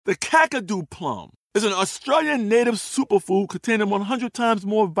The Kakadu plum is an Australian native superfood containing 100 times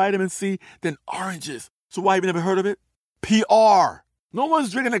more vitamin C than oranges. So why have you never heard of it? PR. No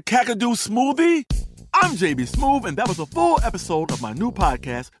one's drinking a Kakadu smoothie? I'm JB Smooth, and that was a full episode of my new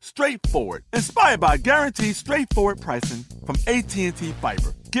podcast, Straightforward, inspired by guaranteed straightforward pricing from AT&T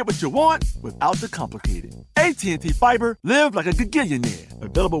Fiber. Get what you want without the complicated. AT&T Fiber, live like a gigillionaire.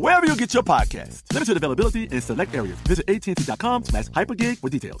 Available wherever you get your podcasts. Limited availability in select areas. Visit AT&T.com/hypergig for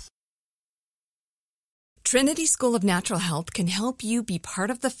details. Trinity School of Natural Health can help you be part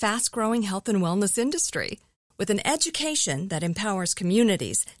of the fast-growing health and wellness industry. With an education that empowers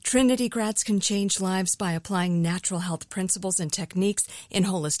communities, Trinity grads can change lives by applying natural health principles and techniques in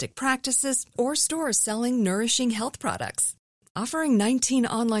holistic practices or stores selling nourishing health products. Offering 19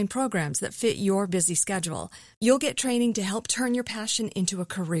 online programs that fit your busy schedule, you'll get training to help turn your passion into a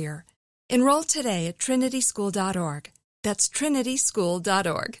career. Enroll today at trinityschool.org. That's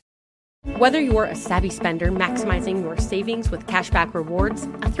trinityschool.org. Whether you're a savvy spender maximizing your savings with cashback rewards,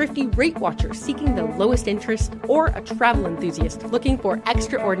 a thrifty rate watcher seeking the lowest interest, or a travel enthusiast looking for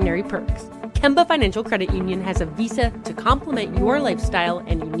extraordinary perks, Kemba Financial Credit Union has a visa to complement your lifestyle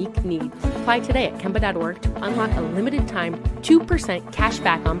and unique needs. Apply today at Kemba.org to unlock a limited-time 2% cash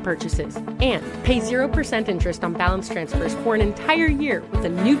back on purchases and pay 0% interest on balance transfers for an entire year with a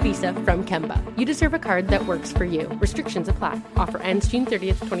new visa from Kemba. You deserve a card that works for you. Restrictions apply. Offer ends June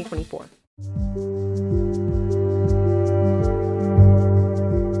 30th, 2024.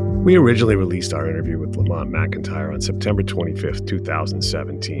 We originally released our interview with Lamonte McIntyre on September 25th,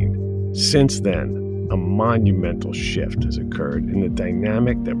 2017. Since then, a monumental shift has occurred in the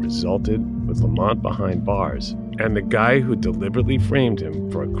dynamic that resulted with Lamonte behind bars and the guy who deliberately framed him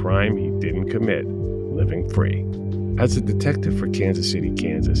for a crime he didn't commit, living free. As a detective for Kansas City,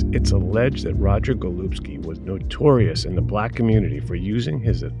 Kansas, it's alleged that Roger Golubski was notorious in the black community for using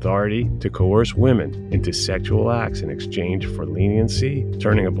his authority to coerce women into sexual acts in exchange for leniency,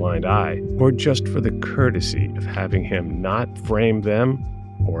 turning a blind eye, or just for the courtesy of having him not frame them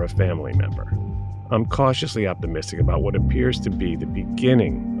or a family member. I'm cautiously optimistic about what appears to be the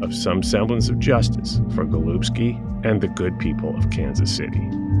beginning of some semblance of justice for Golubski and the good people of Kansas City.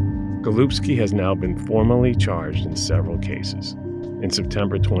 Golubski has now been formally charged in several cases. In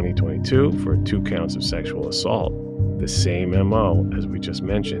September 2022 for 2 counts of sexual assault, the same MO as we just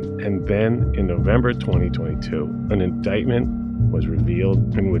mentioned, and then in November 2022, an indictment was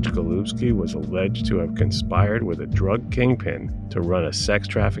revealed in which Golubski was alleged to have conspired with a drug kingpin to run a sex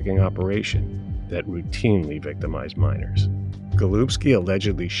trafficking operation that routinely victimized minors. Golubski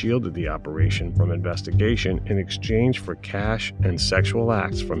allegedly shielded the operation from investigation in exchange for cash and sexual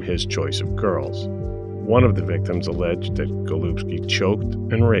acts from his choice of girls. One of the victims alleged that Golubski choked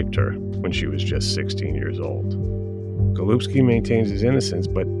and raped her when she was just 16 years old. Golubski maintains his innocence,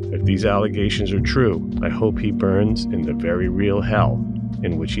 but if these allegations are true, I hope he burns in the very real hell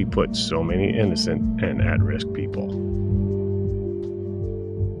in which he put so many innocent and at-risk people.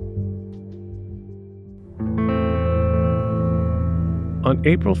 On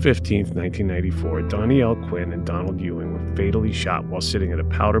April 15, 1994, Donnie L. Quinn and Donald Ewing were fatally shot while sitting in a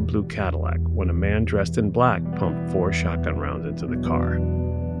powder blue Cadillac when a man dressed in black pumped 4 shotgun rounds into the car.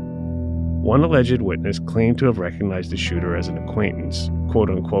 One alleged witness claimed to have recognized the shooter as an acquaintance,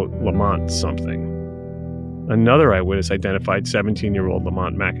 quote-unquote, Lamonte something. Another eyewitness identified 17-year-old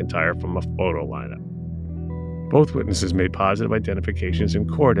Lamonte McIntyre from a photo lineup. Both witnesses made positive identifications in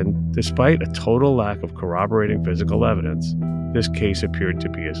court, and despite a total lack of corroborating physical evidence, this case appeared to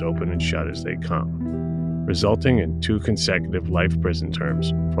be as open and shut as they come, resulting in 2 consecutive life prison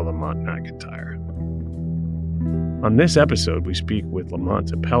terms for Lamonte McIntyre. On this episode, we speak with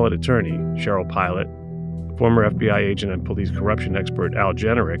Lamonte's appellate attorney, Cheryl Pilot, former FBI agent and police corruption expert Al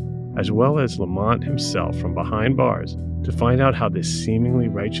Generick, as well as Lamonte himself from behind bars, to find out how this seemingly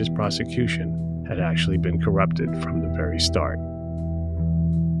righteous prosecution had actually been corrupted from the very start.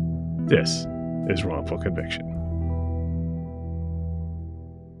 This is Wrongful Conviction.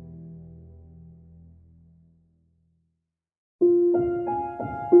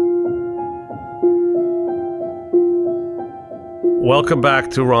 Welcome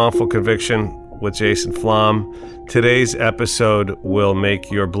back to Wrongful Conviction with Jason Flom. Today's episode will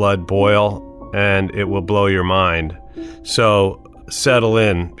make your blood boil and it will blow your mind. So settle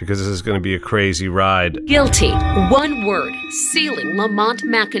in, because this is going to be a crazy ride. Guilty. One word, sealing Lamonte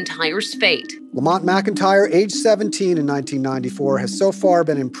McIntyre's fate. Lamont McIntyre, age 17 in 1994, has so far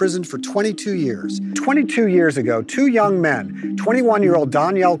been imprisoned for 22 years. 22 years ago, two young men, 21-year-old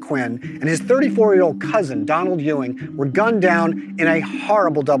Danielle Quinn and his 34-year-old cousin, Donald Ewing, were gunned down in a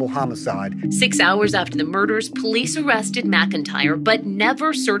horrible double homicide. 6 hours after the murders, police arrested McIntyre, but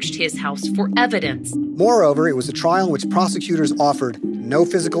never searched his house for evidence. Moreover, it was a trial in which prosecutors offered no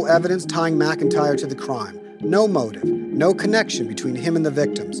physical evidence tying McIntyre to the crime, no motive, no connection between him and the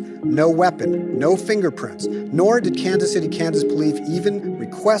victims, no weapon, no fingerprints, nor did Kansas City, Kansas police even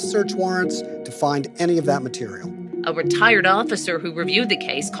request search warrants to find any of that material. A retired officer who reviewed the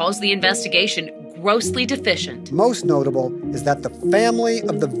case calls the investigation grossly deficient. Most notable is that the family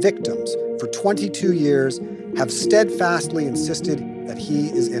of the victims for 22 years have steadfastly insisted that he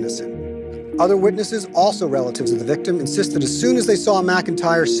is innocent. Other witnesses, also relatives of the victim, insist that as soon as they saw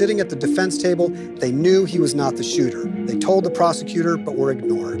McIntyre sitting at the defense table, they knew he was not the shooter. They told the prosecutor, but were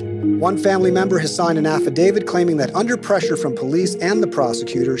ignored. One family member has signed an affidavit claiming that under pressure from police and the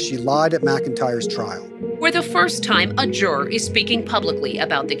prosecutor, she lied at McIntyre's trial. For the first time, a juror is speaking publicly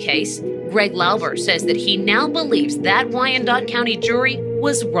about the case. Greg Lauber says that he now believes that Wyandotte County jury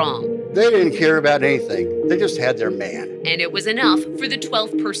was wrong. They didn't care about anything. They just had their man. And it was enough for the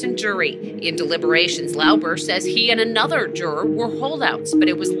 12-person jury. In deliberations, Lauber says he and another juror were holdouts, but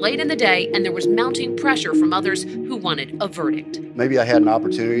it was late in the day and there was mounting pressure from others who wanted a verdict. Maybe I had an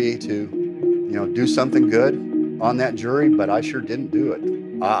opportunity to, do something good on that jury, but I sure didn't do it.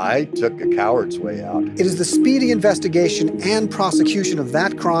 I took a coward's way out. It is the speedy investigation and prosecution of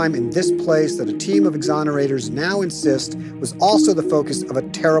that crime in this place that a team of exonerators now insist was also the focus of a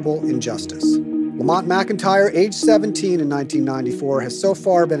terrible injustice. Lamont McIntyre, age 17 in 1994, has so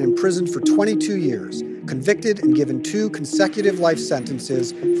far been imprisoned for 22 years, convicted and given 2 consecutive life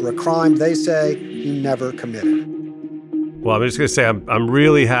sentences for a crime they say he never committed. Well, I'm just going to say I'm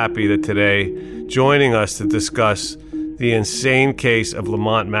really happy that today, joining us to discuss the insane case of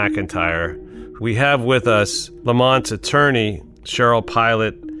Lamont McIntyre, we have with us Lamont's attorney, Cheryl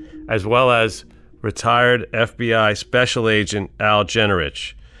Pilot, as well as retired FBI Special Agent Al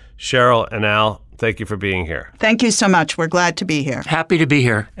Generich. Cheryl and Al, thank you for being here. Thank you so much. We're glad to be here. Happy to be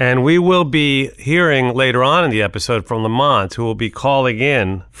here. And we will be hearing later on in the episode from Lamont, who will be calling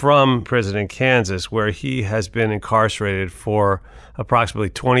in from prison in Kansas, where he has been incarcerated for approximately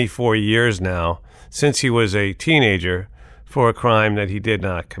 24 years now, since he was a teenager, for a crime that he did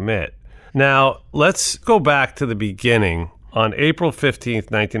not commit. Now, let's go back to the beginning. On April 15th,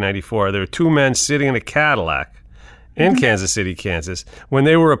 1994, there were 2 men sitting in a Cadillac in Kansas City, Kansas, when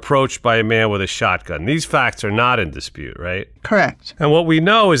they were approached by a man with a shotgun. These facts are not in dispute, right? Correct. And what we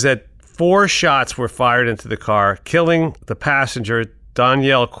know is that 4 shots were fired into the car, killing the passenger,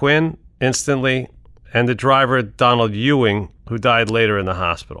 Danielle Quinn, instantly, and the driver, Donald Ewing, who died later in the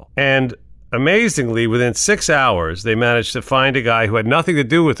hospital. And amazingly, within 6 hours, they managed to find a guy who had nothing to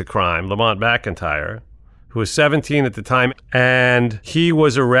do with the crime, Lamont McIntyre, who was 17 at the time, and he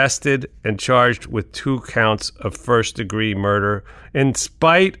was arrested and charged with 2 counts of first-degree murder, in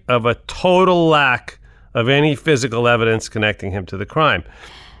spite of a total lack of any physical evidence connecting him to the crime.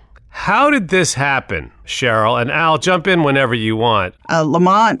 How did this happen, Cheryl? And Al, jump in whenever you want.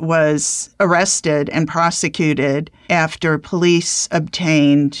 Lamont was arrested and prosecuted after police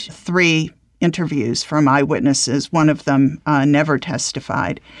obtained 3 interviews from eyewitnesses. One of them never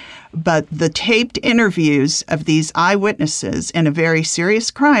testified. But the taped interviews of these eyewitnesses in a very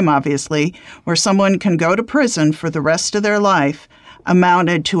serious crime, obviously, where someone can go to prison for the rest of their life,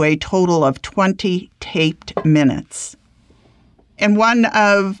 amounted to a total of 20 taped minutes. And one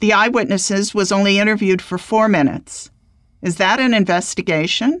of the eyewitnesses was only interviewed for 4 minutes. Is that an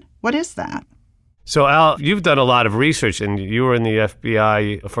investigation? What is that? So, Al, you've done a lot of research, and you were in the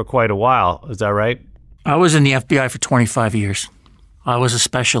FBI for quite a while. Is that right? I was in the FBI for 25 years. I was a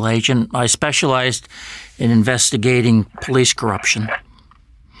special agent. I specialized in investigating police corruption.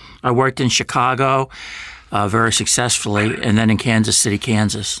 I worked in Chicago very successfully, and then in Kansas City,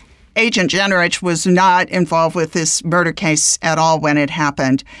 Kansas. Agent Generich was not involved with this murder case at all when it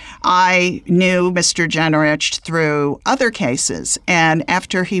happened. I knew Mr. Generich through other cases, and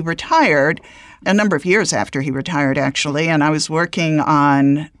after he retired, a number of years after he retired, actually, and I was working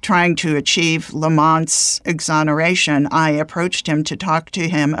on trying to achieve Lamont's exoneration, I approached him to talk to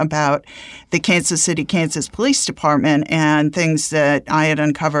him about the Kansas City, Kansas Police Department and things that I had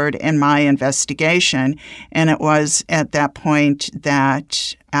uncovered in my investigation. And it was at that point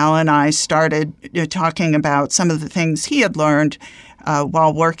that Al and I started talking about some of the things he had learned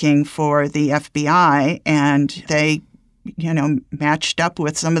while working for the FBI, and they matched up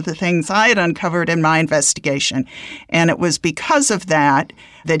with some of the things I had uncovered in my investigation. And it was because of that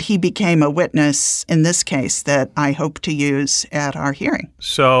he became a witness in this case that I hope to use at our hearing.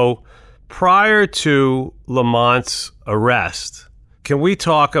 So prior to Lamonte's arrest, can we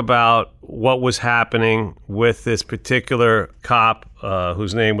talk about what was happening with this particular cop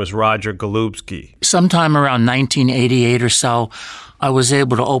whose name was Roger Golubski? Sometime around 1988 or so, I was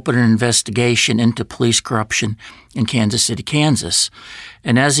able to open an investigation into police corruption in Kansas City, Kansas.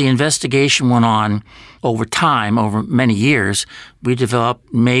 And as the investigation went on over time, over many years, we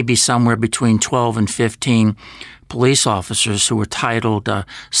developed maybe somewhere between 12 and 15 police officers who were titled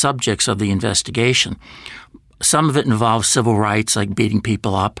subjects of the investigation. Some of it involved civil rights, like beating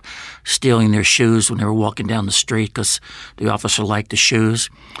people up, stealing their shoes when they were walking down the street because the officer liked the shoes.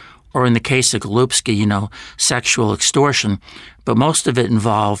 Or in the case of Golubski, sexual extortion. But most of it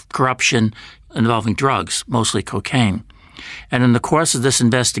involved corruption involving drugs, mostly cocaine. And in the course of this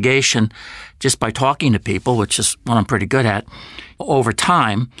investigation, just by talking to people, which is what I'm pretty good at, over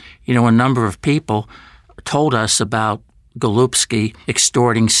time, a number of people told us about Golubski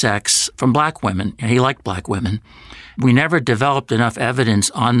extorting sex from black women. He liked black women. We never developed enough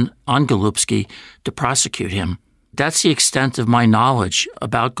evidence on Golubski to prosecute him. That's the extent of my knowledge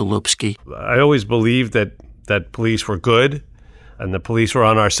about Golubski. I always believed that police were good and the police were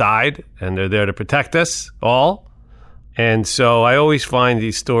on our side and they're there to protect us all. And so I always find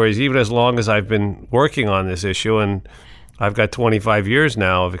these stories, even as long as I've been working on this issue, and I've got 25 years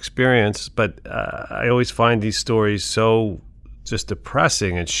now of experience, but I always find these stories so just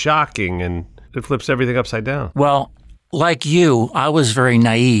depressing and shocking, and it flips everything upside down. Well, like you, I was very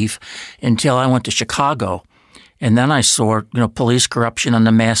naive until I went to Chicago. And then I saw, police corruption on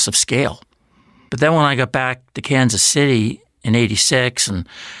a massive scale. But then when I got back to Kansas City in 86 and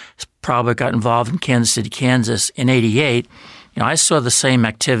probably got involved in Kansas City, Kansas in 88, I saw the same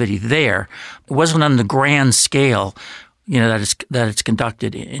activity there. It wasn't on the grand scale, that it's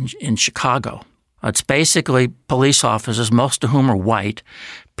conducted in Chicago. It's basically police officers, most of whom are white,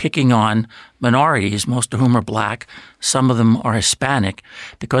 picking on minorities, most of whom are black. Some of them are Hispanic.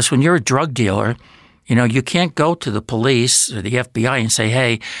 Because when you're a drug dealer, you can't go to the police or the FBI and say,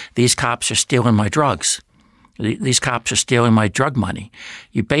 hey, these cops are stealing my drugs. These cops are stealing my drug money.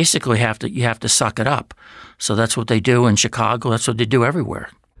 You basically have to suck it up. So that's what they do in Chicago. That's what they do everywhere.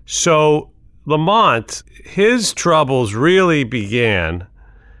 So Lamonte, his troubles really began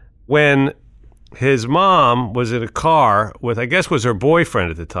when his mom was in a car with, I guess, was her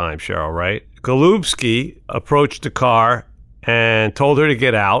boyfriend at the time, Cheryl, right? Golubski approached the car and told her to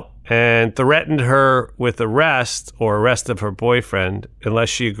get out and threatened her with arrest of her boyfriend unless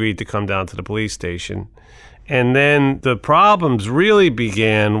she agreed to come down to the police station. And then the problems really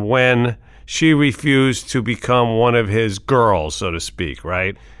began when she refused to become one of his girls, so to speak,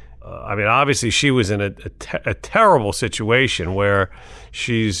 right? Obviously she was in a terrible situation where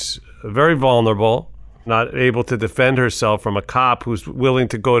she's very vulnerable, not able to defend herself from a cop who's willing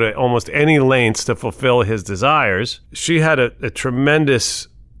to go to almost any lengths to fulfill his desires. She had a tremendous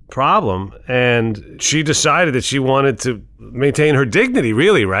problem, and she decided that she wanted to maintain her dignity,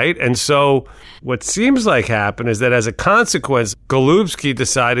 really, right? And so what seems like happened is that as a consequence, Golubski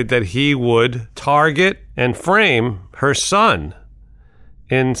decided that he would target and frame her son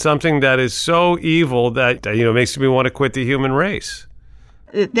in something that is so evil that, makes me want to quit the human race.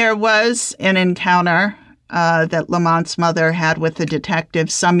 There was an encounter that Lamonte's mother had with the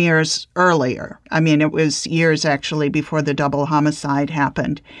detective some years earlier. It was years actually before the double homicide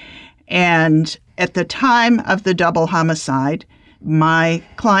happened. And at the time of the double homicide, my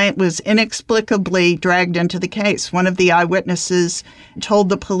client was inexplicably dragged into the case. One of the eyewitnesses told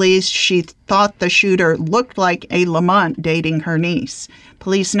the police she thought the shooter looked like a Lamonte dating her niece.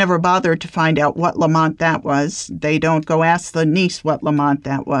 Police never bothered to find out what Lamonte that was. They don't go ask the niece what Lamonte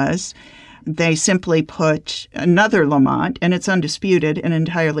that was. They simply put another Lamonte, and it's undisputed, an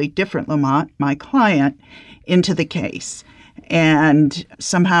entirely different Lamonte, my client, into the case and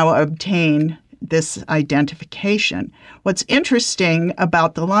somehow obtain this identification. What's interesting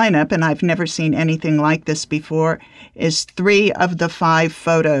about the lineup, and I've never seen anything like this before, is 3 of the 5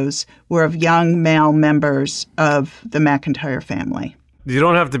 photos were of young male members of the McIntyre family. You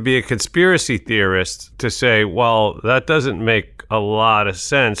don't have to be a conspiracy theorist to say, well, that doesn't make a lot of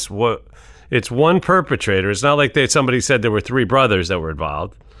sense. It's one perpetrator. It's not like somebody said there were 3 brothers that were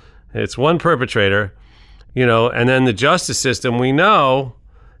involved. It's one perpetrator, and then the justice system, we know,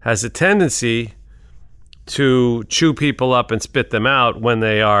 has a tendency to chew people up and spit them out when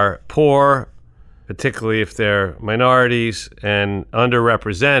they are poor, particularly if they're minorities and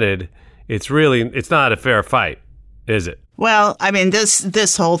underrepresented. It's not a fair fight. is it? Well, I mean,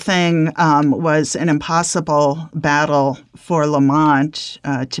 this whole thing was an impossible battle for Lamont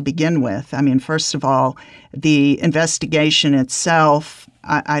to begin with. I mean, first of all, the investigation itself,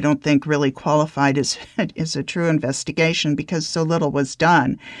 I don't think really qualified as a true investigation because so little was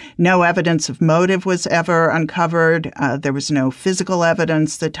done. No evidence of motive was ever uncovered. There was no physical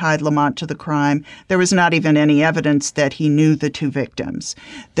evidence that tied Lamont to the crime. There was not even any evidence that he knew the two victims.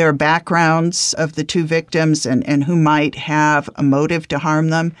 Their backgrounds of the two victims and who might have a motive to harm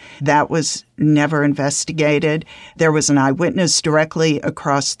them, that was never investigated. There was an eyewitness directly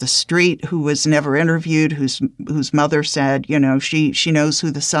across the street who was never interviewed, whose mother said, she knows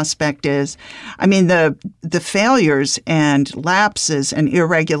who the suspect is. I mean, the failures and lapses and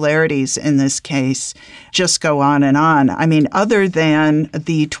irregularities in this case just go on and on. I mean, other than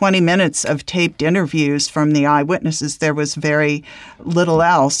the 20 minutes of taped interviews from the eyewitnesses, there was very little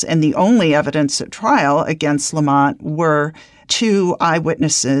else. And the only evidence at trial against Lamont were two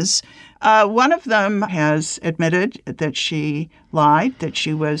eyewitnesses. One of them has admitted that she lied, that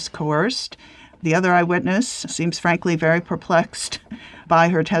she was coerced. The other eyewitness seems frankly very perplexed by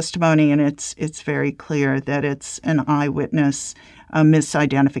her testimony, and it's very clear that it's an eyewitness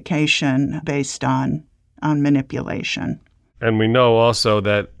misidentification based on manipulation. And we know also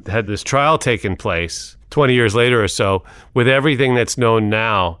that had this trial taken place 20 years later or so, with everything that's known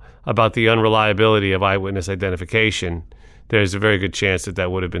now about the unreliability of eyewitness identification, there's a very good chance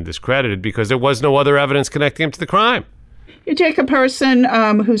that would have been discredited because there was no other evidence connecting him to the crime. You take a person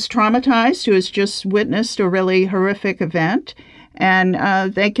who's traumatized, who has just witnessed a really horrific event,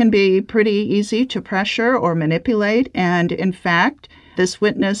 and they can be pretty easy to pressure or manipulate. And in fact, this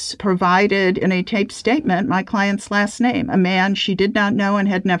witness provided in a taped statement my client's last name, a man she did not know and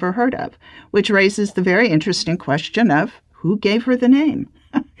had never heard of, which raises the very interesting question of who gave her the name.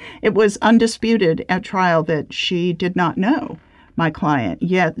 It was undisputed at trial that she did not know my client,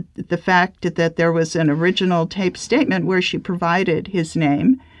 yet the fact that there was an original taped statement where she provided his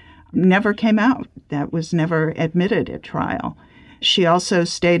name never came out. That was never admitted at trial. She also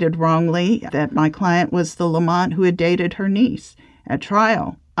stated wrongly that my client was the Lamont who had dated her niece. At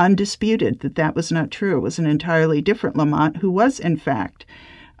trial, undisputed that was not true. It was an entirely different Lamont who was, in fact,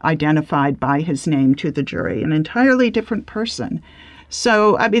 identified by his name to the jury, an entirely different person.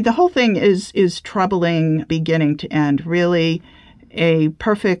 So, I mean, the whole thing is troubling beginning to end, really a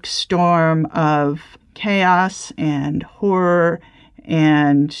perfect storm of chaos and horror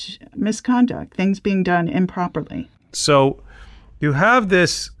and misconduct, things being done improperly. So you have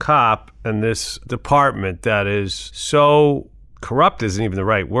this cop and this department that is so corrupt isn't even the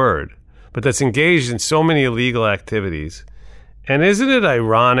right word, but that's engaged in so many illegal activities. And isn't it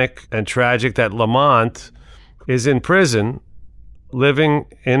ironic and tragic that Lamont is in prison living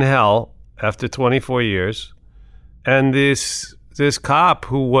in hell after 24 years, and this cop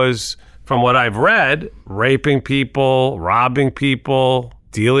who was, from what I've read, raping people, robbing people,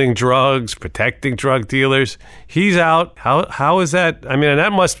 dealing drugs, protecting drug dealers, he's out. How is that? I mean, and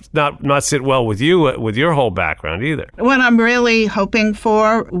that must not sit well with you, with your whole background either. What I'm really hoping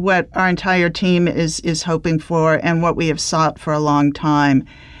for, what our entire team is hoping for, and what we have sought for a long time,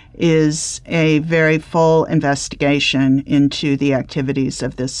 is a very full investigation into the activities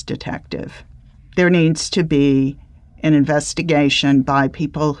of this detective. There needs to be an investigation by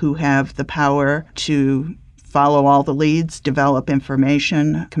people who have the power to follow all the leads, develop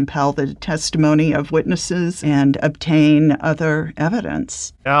information, compel the testimony of witnesses, and obtain other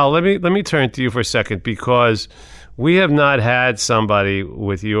evidence. Al, let me turn to you for a second, because we have not had somebody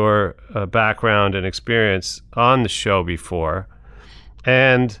with your background and experience on the show before.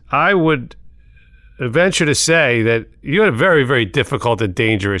 And I would venture to say that you had a very, very difficult and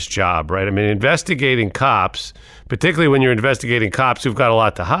dangerous job, right? I mean, investigating cops, particularly when you're investigating cops who've got a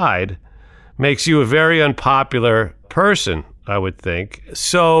lot to hide, makes you a very unpopular person, I would think.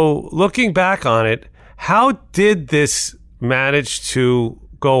 So looking back on it, how did this manage to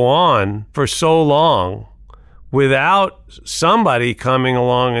go on for so long without somebody coming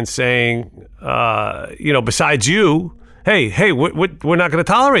along and saying, besides you, hey, we're not going to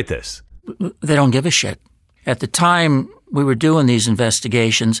tolerate this? They don't give a shit. At the time we were doing these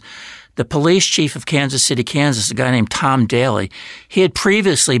investigations, the police chief of Kansas City, Kansas, a guy named Tom Daly, he had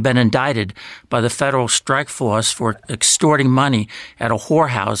previously been indicted by the federal strike force for extorting money out of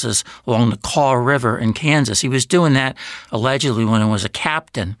whorehouses along the Kaw River in Kansas. He was doing that allegedly when he was a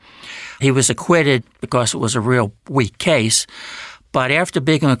captain. He was acquitted because it was a real weak case. But after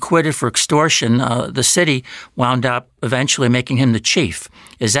being acquitted for extortion, the city wound up eventually making him the chief.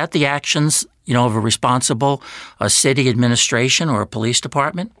 Is that the actions, of a responsible city administration or a police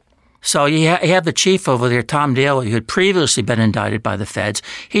department? So you have the chief over there, Tom Daly, who had previously been indicted by the feds.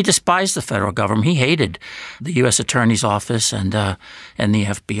 He despised the federal government. He hated the U.S. Attorney's Office and the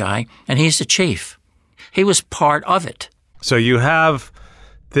FBI, and he's the chief. He was part of it. So you have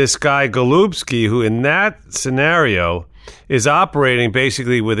this guy, Golubsky, who in that scenario is operating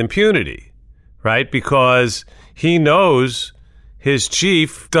basically with impunity, right? Because he knows his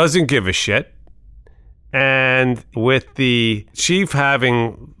chief doesn't give a shit. And with the chief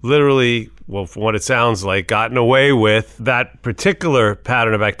having literally, well, from what it sounds like, gotten away with that particular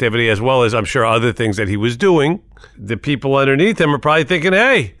pattern of activity, as well as I'm sure other things that he was doing, the people underneath him are probably thinking,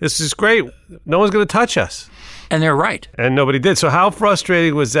 hey, this is great. No one's going to touch us. And they're right. And nobody did. So how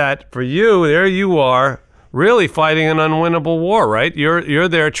frustrating was that for you? There you are, really fighting an unwinnable war, right? You're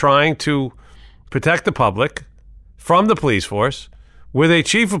there trying to protect the public from the police force with a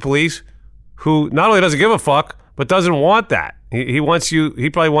chief of police who not only doesn't give a fuck, but doesn't want that. He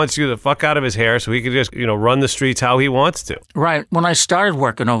probably wants you the fuck out of his hair so he can just, run the streets how he wants to. Right. When I started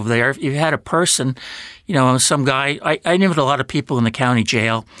working over there, if you had a person, some guy, I knew a lot of people in the county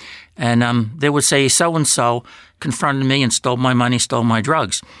jail, and they would say, so-and-so confronted me and stole my money, stole my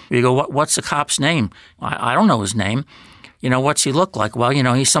drugs. You go, what's the cop's name? I don't know his name. What's he look like? Well,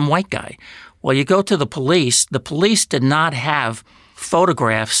 he's some white guy. Well, you go to the police did not have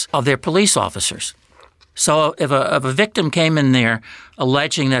photographs of their police officers. So if a victim came in there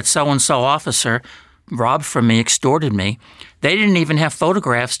alleging that so-and-so officer robbed from me, extorted me, they didn't even have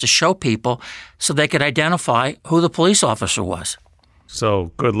photographs to show people so they could identify who the police officer was.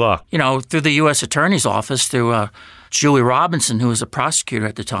 So good luck. Through the U.S. Attorney's Office, through Julie Robinson, who was a prosecutor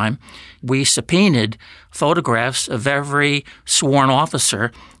at the time, we subpoenaed photographs of every sworn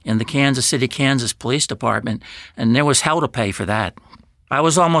officer in the Kansas City, Kansas Police Department, and there was hell to pay for that. I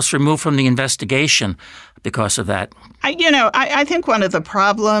was almost removed from the investigation because of that. I think one of the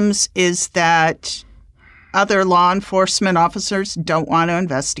problems is that other law enforcement officers don't want to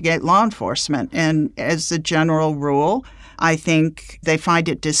investigate law enforcement. And as a general rule, I think they find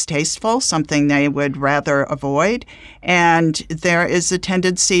it distasteful, something they would rather avoid. And there is a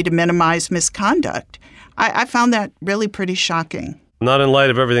tendency to minimize misconduct. I found that really pretty shocking. Not in light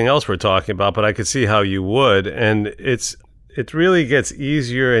of everything else we're talking about, but I could see how you would. And it really gets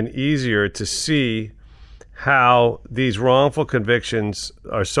easier and easier to see how these wrongful convictions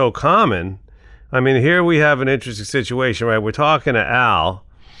are so common. I mean, here we have an interesting situation, right? We're talking to Al,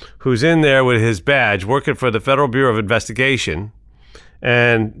 who's in there with his badge, working for the Federal Bureau of Investigation,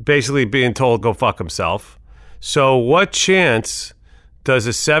 and basically being told, go fuck himself. So what chance does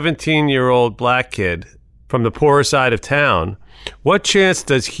a 17-year-old black kid from the poorer side of town, what chance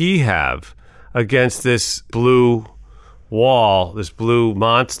does he have against this blue wall, this blue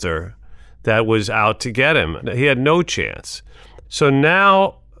monster that was out to get him? He had no chance. So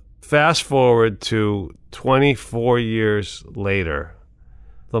now, fast forward to 24 years later,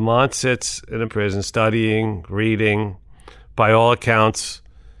 Lamonte sits in a prison studying, reading, by all accounts,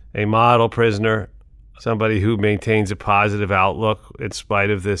 a model prisoner, somebody who maintains a positive outlook in spite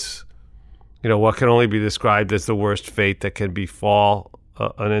of this, what can only be described as the worst fate that can befall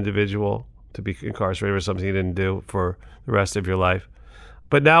an individual, to be incarcerated for something he didn't do for the rest of your life.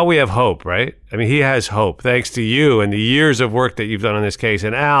 But now we have hope, right? I mean, he has hope thanks to you and the years of work that you've done on this case,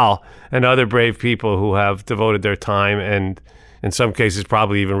 and Al and other brave people who have devoted their time and in some cases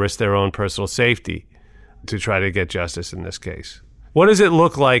probably even risked their own personal safety to try to get justice in this case. What does it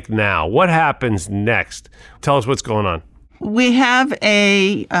look like now? What happens next? Tell us what's going on. We have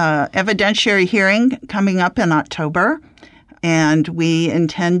a evidentiary hearing coming up in October, and we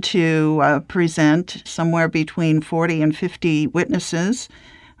intend to present somewhere between 40 and 50 witnesses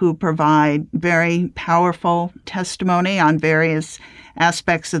who provide very powerful testimony on various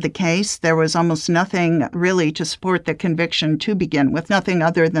aspects of the case. There was almost nothing really to support the conviction to begin with, nothing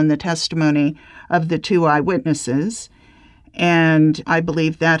other than the testimony of the two eyewitnesses. And I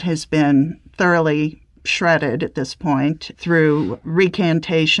believe that has been thoroughly shredded at this point through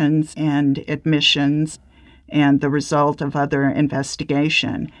recantations and admissions and the result of other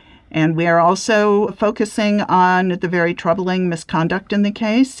investigation. And we are also focusing on the very troubling misconduct in the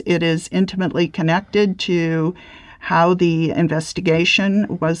case. It is intimately connected to how the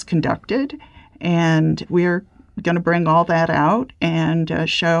investigation was conducted. And we're going to bring all that out and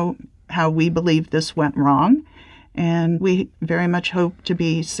show how we believe this went wrong. And we very much hope to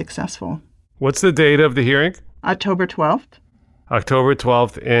be successful. What's the date of the hearing? October 12th. October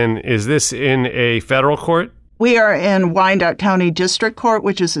 12th. And is this in a federal court? We are in Wyandotte County District Court,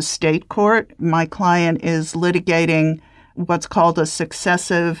 which is a state court. My client is litigating what's called a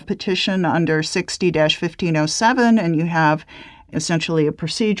successive petition under 60-1507, and you have essentially a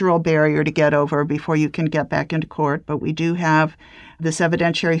procedural barrier to get over before you can get back into court. But we do have this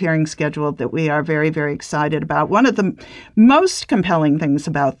evidentiary hearing scheduled that we are very, very excited about. One of the most compelling things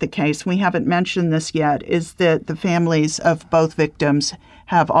about the case, we haven't mentioned this yet, is that the families of both victims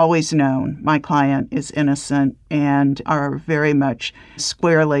have always known my client is innocent and are very much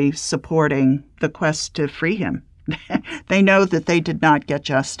squarely supporting the quest to free him. They know that they did not get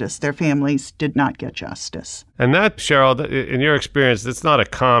justice. Their families did not get justice. And that, Cheryl, in your experience, that's not a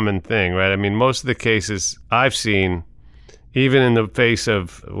common thing, right? I mean, most of the cases I've seen, even in the face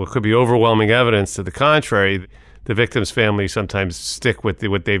of what could be overwhelming evidence to the contrary, the victim's family sometimes stick with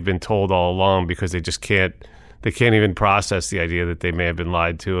what they've been told all along because they just can't even process the idea that they may have been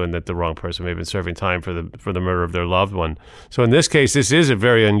lied to and that the wrong person may have been serving time for the murder of their loved one. So in this case, this is a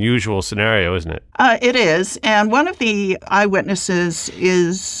very unusual scenario, isn't it? It is. And one of the eyewitnesses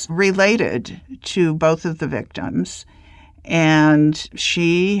is related to both of the victims. And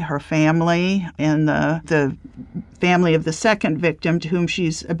she, her family, and the family of the second victim, to whom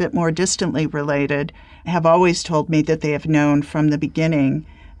she's a bit more distantly related, have always told me that they have known from the beginning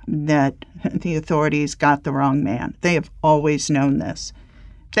that the authorities got the wrong man. They have always known this.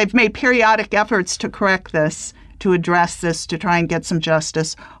 They've made periodic efforts to correct this, to address this, to try and get some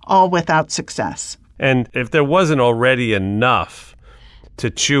justice, all without success. And if there wasn't already enough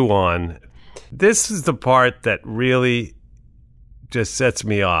to chew on, this is the part that really just sets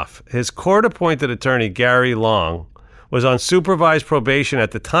me off. His court-appointed attorney, Gary Long, was on supervised probation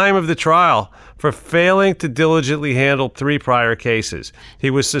at the time of the trial for failing to diligently handle 3 prior cases. He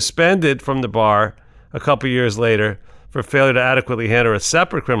was suspended from the bar a couple years later for failure to adequately handle a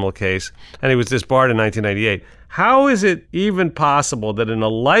separate criminal case, and he was disbarred in 1998. How is it even possible that in a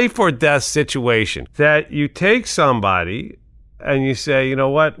life or death situation that you take somebody and you say, you know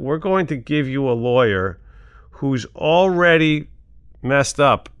what, we're going to give you a lawyer who's already messed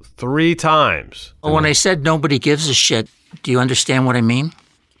up 3 times? Well, when I said nobody gives a shit, do you understand what I mean?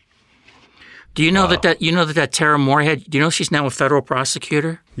 Do you know that Tara Moorhead, do you know she's now a federal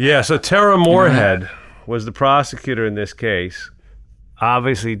prosecutor? Yeah, so Tara Moorhead was the prosecutor in this case.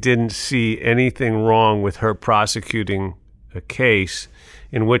 Obviously didn't see anything wrong with her prosecuting a case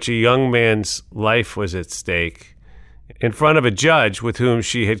in which a young man's life was at stake in front of a judge with whom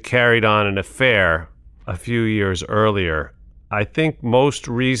she had carried on an affair a few years earlier. I think most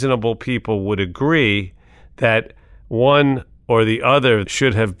reasonable people would agree that one or the other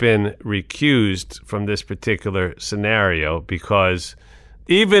should have been recused from this particular scenario, because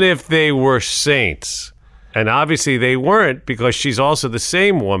even if they were saints, and obviously they weren't, because she's also the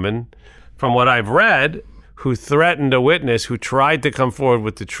same woman, from what I've read, who threatened a witness who tried to come forward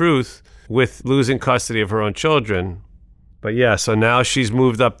with the truth with losing custody of her own children. But yeah, so now she's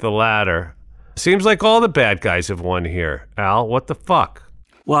moved up the ladder. Seems like all the bad guys have won here. Al, what the fuck?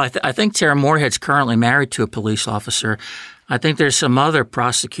 Well, I think Tara Moorhead's currently married to a police officer. I think there's some other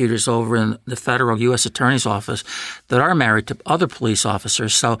prosecutors over in the federal U.S. Attorney's Office that are married to other police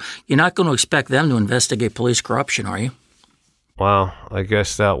officers. So you're not going to expect them to investigate police corruption, are you? Well, I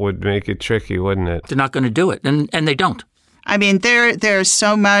guess that would make it tricky, wouldn't it? They're not going to do it, and they don't. I mean, there's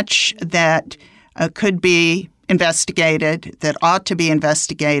so much that could be investigated, that ought to be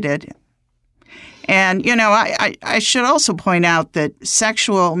investigated. And, you know, I should also point out that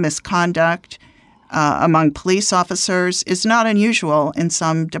sexual misconduct among police officers is not unusual in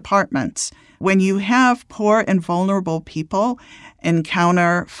some departments. When you have poor and vulnerable people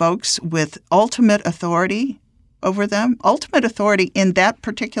encounter folks with ultimate authority over them, ultimate authority in that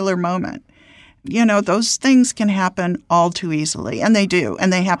particular moment, you know, those things can happen all too easily. And they do.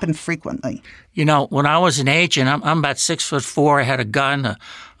 And they happen frequently. You know, when I was an agent, I'm about 6'4". I had a gun,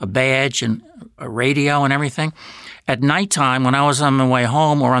 a badge, and a radio and everything. At nighttime, when I was on my way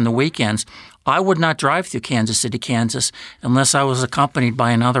home or on the weekends, I would not drive through Kansas City, Kansas, unless I was accompanied by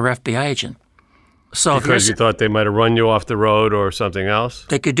another FBI agent. So because you thought they might have run you off the road or something else?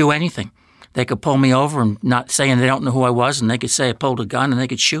 They could do anything. They could pull me over and not saying they don't know who I was, and they could say I pulled a gun, and they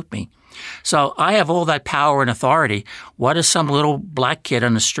could shoot me. So I have all that power and authority. What does some little black kid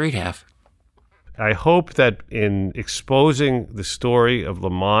on the street have? I hope that in exposing the story of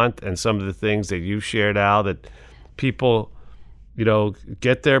Lamonte and some of the things that you shared, Al, that people, you know,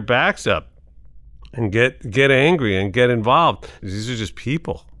 get their backs up and get angry and get involved. These are just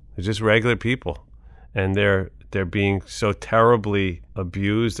people. They're just regular people. And they're being so terribly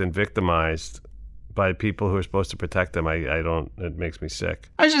abused and victimized by people who are supposed to protect them. It makes me sick.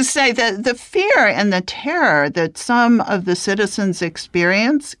 I was just say that the fear and the terror that some of the citizens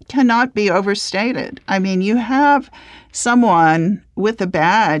experience cannot be overstated. I mean, you have someone with a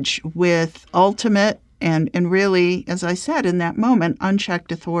badge with ultimate and really, as I said, in that moment,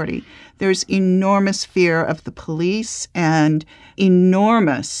 unchecked authority. There's enormous fear of the police and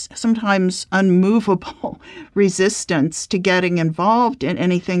enormous, sometimes unmovable resistance to getting involved in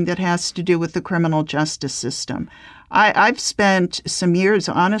anything that has to do with the criminal justice system. I've spent some years,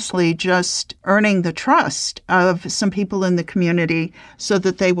 honestly, just earning the trust of some people in the community so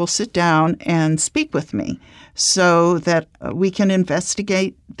that they will sit down and speak with me so that we can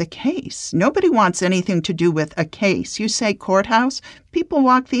investigate the case. Nobody wants anything to do with a case. You say courthouse, people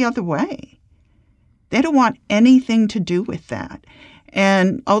walk the other way. They don't want anything to do with that.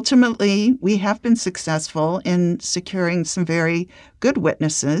 And ultimately, we have been successful in securing some very good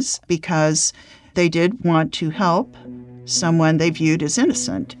witnesses because they did want to help someone they viewed as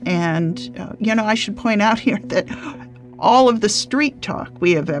innocent. And, I should point out here that all of the street talk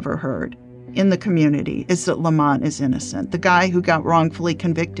we have ever heard in the community is that Lamonte is innocent, the guy who got wrongfully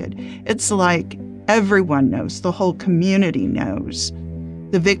convicted. It's like everyone knows, the whole community knows,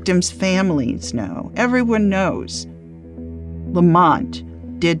 the victims' families know, everyone knows. Lamonte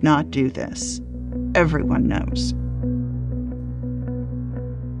did not do this. Everyone knows.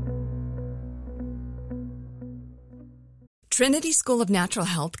 Trinity School of Natural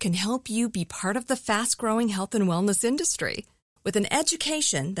Health can help you be part of the fast-growing health and wellness industry. With an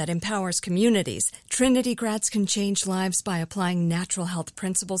education that empowers communities, Trinity grads can change lives by applying natural health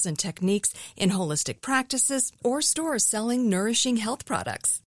principles and techniques in holistic practices or stores selling nourishing health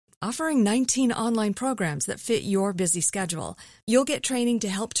products. Offering 19 online programs that fit your busy schedule, you'll get training to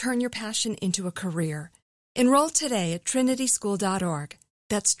help turn your passion into a career. Enroll today at trinityschool.org.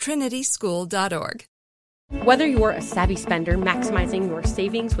 That's trinityschool.org. Whether you're a savvy spender maximizing your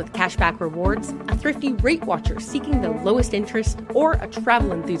savings with cashback rewards, a thrifty rate watcher seeking the lowest interest, or a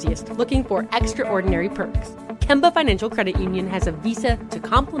travel enthusiast looking for extraordinary perks, Kemba Financial Credit Union has a visa to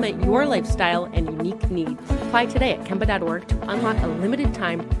complement your lifestyle and unique needs. Apply today at Kemba.org to unlock a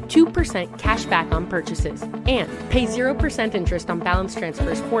limited-time 2% cash back on purchases and pay 0% interest on balance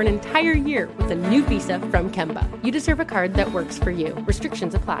transfers for an entire year with a new visa from Kemba. You deserve a card that works for you.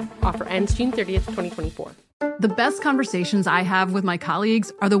 Restrictions apply. Offer ends June 30th, 2024. The best conversations I have with my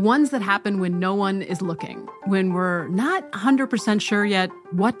colleagues are the ones that happen when no one is looking, when we're not 100% sure yet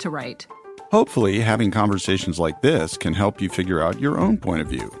what to write. Hopefully, having conversations like this can help you figure out your own point of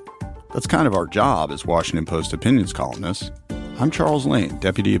view. That's kind of our job as Washington Post opinions columnists. I'm Charles Lane,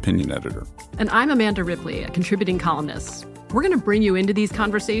 Deputy Opinion Editor. And I'm Amanda Ripley, a contributing columnist. We're going to bring you into these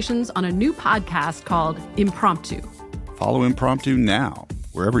conversations on a new podcast called Impromptu. Follow Impromptu now,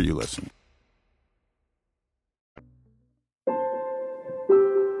 wherever you listen.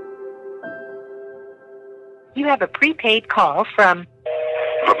 You have a prepaid call from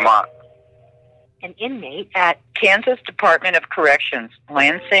Lamont, an inmate at Kansas Department of Corrections,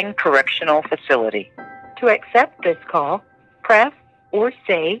 Lansing Correctional Facility. To accept this call, press or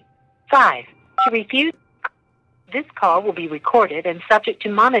say 5. To refuse, this call will be recorded and subject to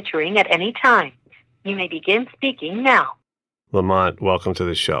monitoring at any time. You may begin speaking now. Lamont, welcome to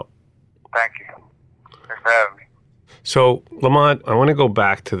the show. Thank you. Thanks for having me. So, Lamont, I want to go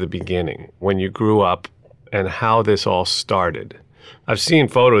back to the beginning, when you grew up and how this all started. I've seen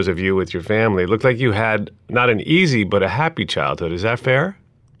photos of you with your family. It looked like you had not an easy, but a happy childhood. Is that fair?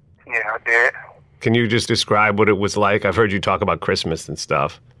 Yeah, I did. Can you just describe what it was like? I've heard you talk about Christmas and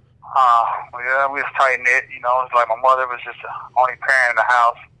stuff. Yeah, we was tight-knit. It was like my mother was just the only parent in the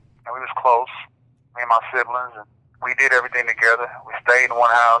house, and we was close, me and my siblings, and we did everything together. We stayed in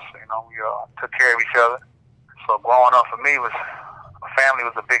one house, we took care of each other. So growing up for me family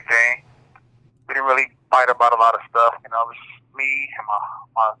was a big thing. We didn't really fight about a lot of stuff, It was me and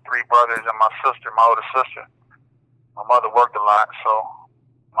my 3 brothers and my sister, my older sister. My mother worked a lot, so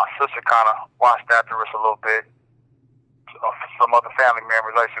my sister kind of watched after us a little bit. Some other family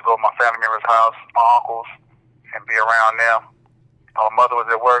members, I used to go to my family members' house, my uncles, and be around them. My mother was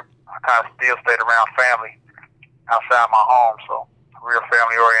at work. I kind of still stayed around family outside my home, so real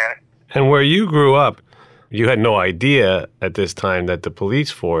family-oriented. And where you grew up, you had no idea at this time that the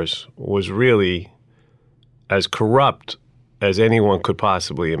police force was really as corrupt as anyone could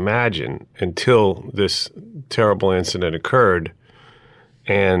possibly imagine until this terrible incident occurred.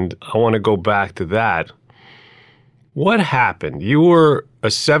 And I want to go back to that. What happened? You were a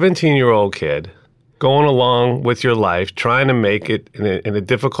 17-year-old kid going along with your life, trying to make it in a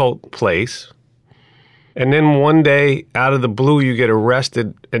difficult place. And then one day, out of the blue, you get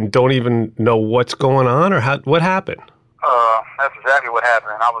arrested and don't even know what's going on? Or what happened? That's exactly what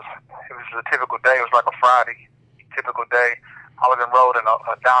happened. It was a typical day. It was like a Friday, typical day. I was enrolled in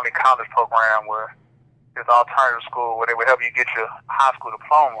a Downey College program where it's an alternative school where they would help you get your high school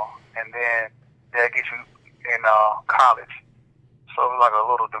diploma. And then that gets you in college. So it was like a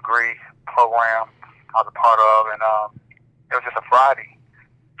little degree program I was a part of, and it was just a Friday.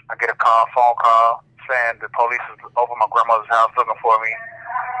 I get a phone call saying the police is over my grandmother's house looking for me.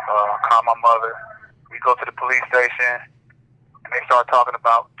 Call my mother. We go to the police station, and they start talking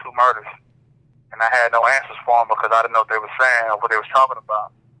about 2 murders. And I had no answers for them because I didn't know what they were saying or what they was talking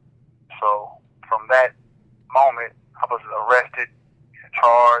about. So from that moment, I was arrested,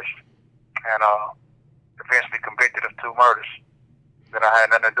 charged, and eventually convicted of 2 murders that I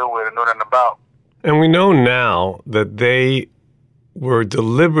had nothing to do with and knew nothing about. And we know now that they were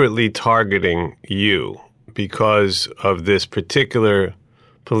deliberately targeting you because of this particular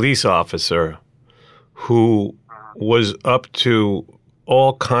police officer who was up to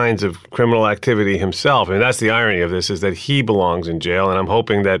all kinds of criminal activity himself. And that's the irony of this, is that he belongs in jail. And I'm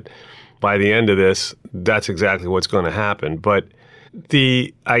hoping that by the end of this, that's exactly what's going to happen. But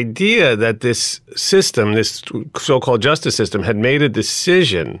the idea that this system, this so-called justice system, had made a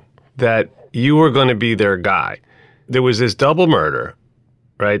decision that you were going to be their guy. There was this double murder,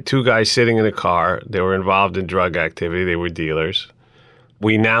 right? 2 guys sitting in a car. They were involved in drug activity. They were dealers.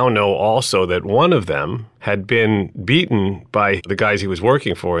 We now know also that one of them had been beaten by the guys he was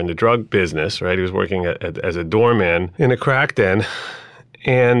working for in the drug business, right? He was working as a doorman in a crack den,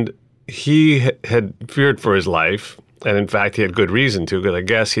 and he had feared for his life. And in fact, he had good reason to, because I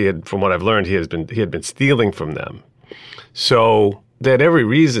guess he had, from what I've learned, he had been stealing from them. So they had every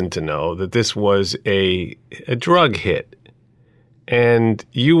reason to know that this was a drug hit. And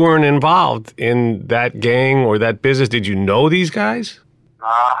you weren't involved in that gang or that business. Did you know these guys? Nah,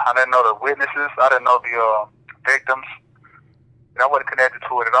 I didn't know the witnesses. I didn't know the victims. And I wasn't connected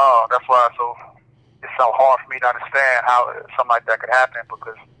to it at all. That's why it's so hard for me to understand how something like that could happen.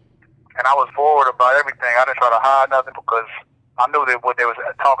 And I was forward about everything. I didn't try to hide nothing because I knew that what they was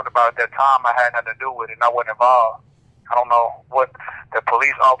talking about at that time, I had nothing to do with it, and I wasn't involved. I don't know what the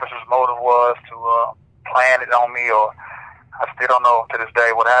police officer's motive was to plan it on me, or I still don't know to this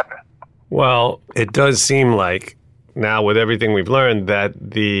day what happened. Well, it does seem like now, with everything we've learned, that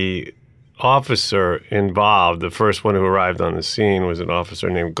the officer involved, the first one who arrived on the scene, was an officer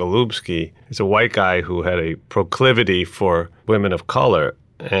named Golubsky. He's a white guy who had a proclivity for women of color.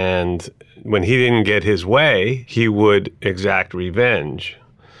 And when he didn't get his way, he would exact revenge.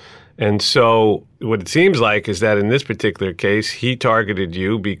 And so what it seems like is that in this particular case, he targeted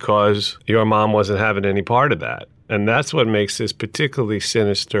you because your mom wasn't having any part of that. And that's what makes this particularly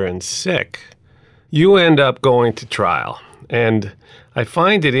sinister and sick. You end up going to trial. And I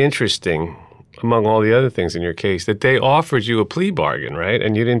find it interesting, among all the other things in your case, that they offered you a plea bargain, right?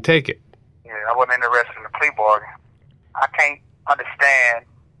 And you didn't take it. Yeah, I wasn't interested in the plea bargain. I can't understand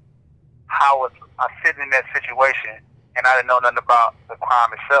how I sit in that situation and I didn't know nothing about the crime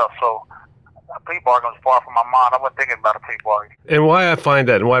itself. So a plea bargain was far from my mind. I wasn't thinking about a plea bargain. And why I find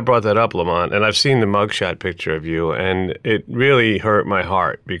that, and why I brought that up, Lamont, and I've seen the mugshot picture of you, and it really hurt my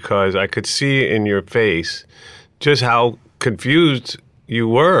heart because I could see in your face just how confused you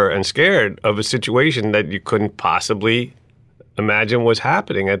were and scared of a situation that you couldn't possibly imagine was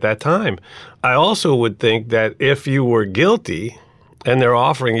happening at that time. I also would think that if you were guilty and they're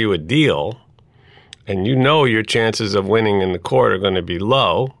offering you a deal, and you know your chances of winning in the court are going to be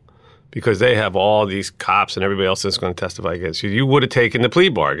low because they have all these cops and everybody else that's going to testify against you, you would have taken the plea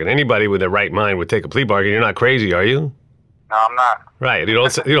bargain. Anybody with their right mind would take a plea bargain. You're not crazy, are you? No, I'm not. Right. You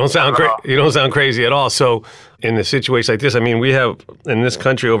don't sound crazy at all. So in a situation like this, I mean, we have in this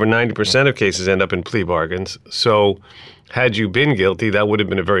country over 90% of cases end up in plea bargains. So had you been guilty, that would have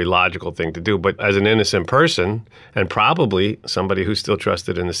been a very logical thing to do. But as an innocent person, and probably somebody who still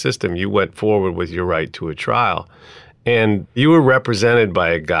trusted in the system, you went forward with your right to a trial. And you were represented by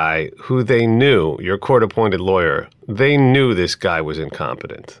a guy who they knew, your court-appointed lawyer, they knew this guy was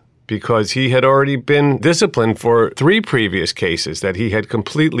incompetent because he had already been disciplined for 3 previous cases that he had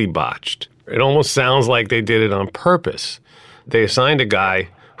completely botched. It almost sounds like they did it on purpose. They assigned a guy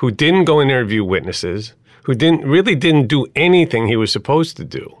who didn't go and interview witnesses, who didn't do anything he was supposed to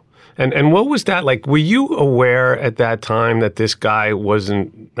do. And what was that like? Were you aware at that time that this guy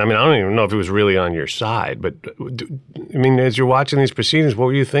wasn't, I mean, I don't even know if he was really on your side, but I mean, as you're watching these proceedings, what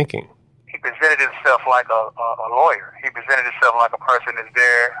were you thinking? He presented himself like a lawyer. He presented himself like a person that's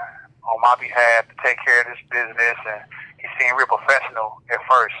there on my behalf to take care of this business, and he seemed real professional at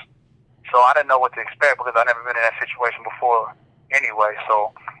first. So I didn't know what to expect because I'd never been in that situation before anyway.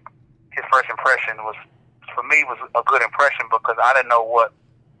 So his first impression was, for me, was a good impression because I didn't know what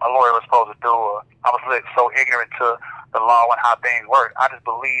a lawyer was supposed to do. I was so ignorant to the law and how things work. I just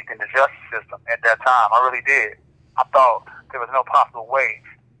believed in the justice system at that time. I really did. I thought there was no possible way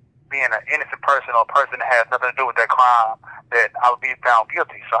being an innocent person or a person that has nothing to do with that crime, that I would be found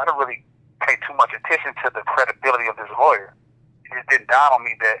guilty. So I didn't really pay too much attention to the credibility of this lawyer. It just didn't dawn on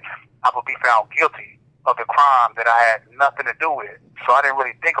me that I would be found guilty of the crime that I had nothing to do with. So I didn't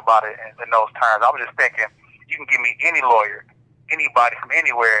really think about it in those terms. I was just thinking, you can give me any lawyer, anybody from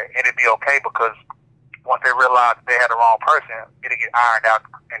anywhere, and it'd be okay, because once they realized they had the wrong person, it'd get ironed out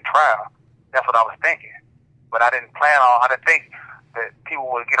in trial. That's what I was thinking. But I didn't think that people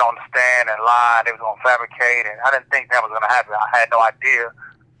would get on the stand and lie, and they was going to fabricate, and I didn't think that was going to happen. I had no idea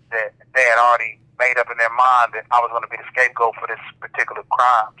that they had already made up in their mind that I was going to be the scapegoat for this particular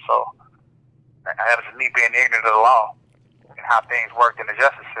crime. So that was just me being ignorant of the law and how things worked in the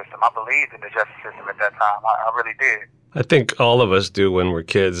justice system. I believed in the justice system at that time. I really did. I think all of us do when we're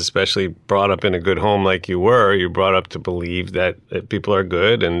kids, especially brought up in a good home like you were. You're brought up to believe that people are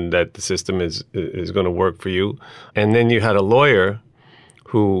good and that the system is going to work for you. And then you had a lawyer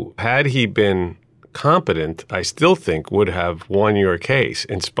who, had he been competent, I still think would have won your case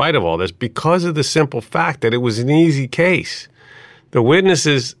in spite of all this, because of the simple fact that it was an easy case. The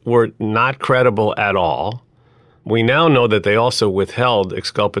witnesses were not credible at all. We now know that they also withheld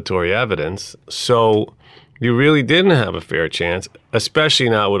exculpatory evidence. So you really didn't have a fair chance, especially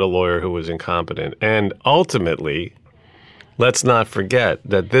not with a lawyer who was incompetent. And ultimately, let's not forget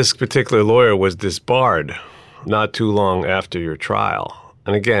that this particular lawyer was disbarred not too long after your trial.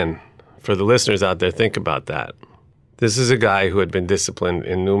 And again, for the listeners out there, think about that. This is a guy who had been disciplined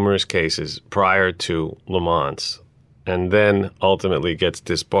in numerous cases prior to Lamonte's, and then ultimately gets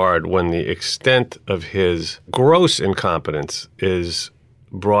disbarred when the extent of his gross incompetence is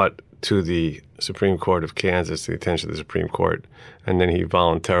brought to the Supreme Court of Kansas, to the attention of the Supreme Court, and then he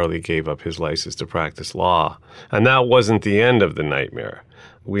voluntarily gave up his license to practice law. And that wasn't the end of the nightmare.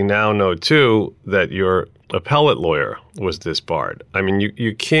 We now know, too, that your appellate lawyer was disbarred. I mean,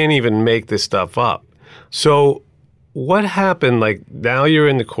 you can't even make this stuff up. So what happened? Like, now you're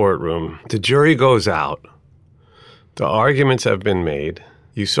in the courtroom, the jury goes out, the arguments have been made,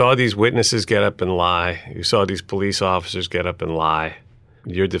 you saw these witnesses get up and lie, you saw these police officers get up and lie,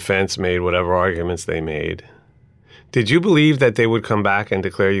 your defense made whatever arguments they made. Did you believe that they would come back and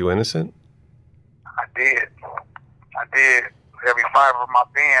declare you innocent? I did. Every fiber of my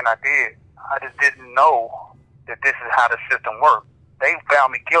being, I did. I just didn't know that this is how the system worked. They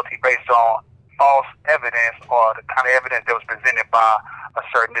found me guilty based on false evidence, or the kind of evidence that was presented by a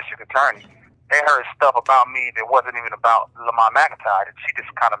certain district attorney. They heard stuff about me that wasn't even about Lamonte McIntyre. That she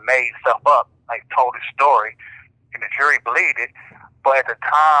just kind of made stuff up, like told a story, and the jury believed it. But at the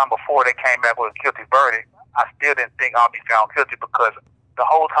time, before they came back with a guilty verdict, I still didn't think I'd be found guilty, because the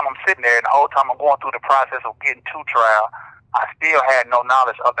whole time I'm sitting there and the whole time I'm going through the process of getting to trial, I still had no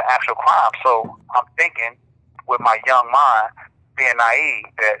knowledge of the actual crime. So I'm thinking, with my young mind, being naive,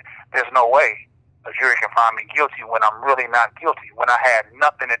 that there's no way a jury can find me guilty when I'm really not guilty, when I had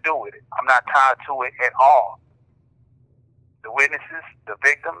nothing to do with it. I'm not tied to it at all. The witnesses, the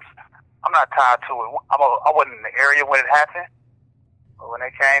victims, I'm not tied to it. I wasn't in the area when it happened. But when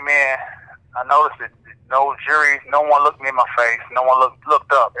they came in, I noticed that no jury, no one looked me in my face, no one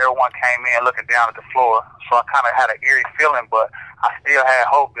looked up. Everyone came in looking down at the floor. So I kind of had an eerie feeling, but I still had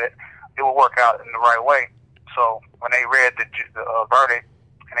hope that it would work out in the right way. So when they read the verdict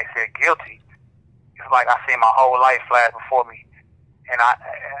and they said guilty, it's like I seen my whole life flash before me. And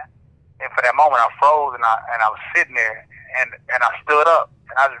for that moment I froze, and I was sitting there, and I stood up,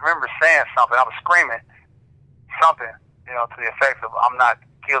 and I just remember saying something. I was screaming something, to the effect of, I'm not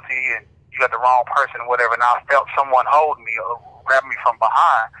guilty, and you got the wrong person, or whatever. And I felt someone hold me or grab me from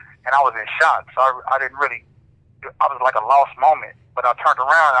behind, and I was in shock. So I didn't really, I was like a lost moment. But I turned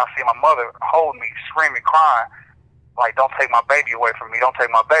around and I see my mother hold me, screaming, crying, like, don't take my baby away from me, don't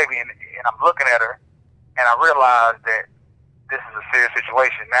take my baby. And I'm looking at her, and I realized that this is a serious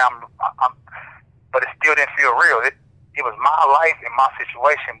situation. Now but it still didn't feel real. It was my life and my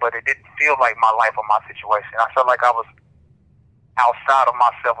situation, but it didn't feel like my life or my situation. I felt like I was outside of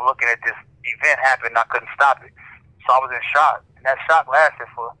myself looking at this event happen, and I couldn't stop it. So I was in shock, and that shock lasted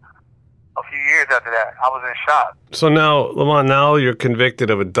for a few years after that. I was in shock. So now, Lamonte, now you're convicted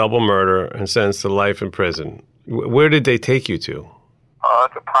of a double murder and sentenced to life in prison. Where did they take you to?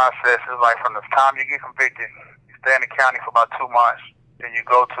 The process is like, from the time you get convicted, you stay in the county for about 2 months, then you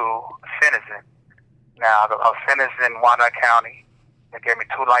go to sentencing. Now, I was sentenced in Wyandotte County. They gave me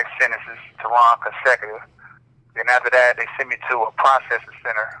 2 life sentences to run consecutive. Then after that, they sent me to a processing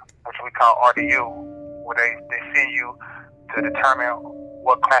center, which we call RDU, where they send you to determine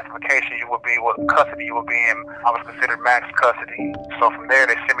what classification you would be, what custody you would be in. I was considered max custody. So from there,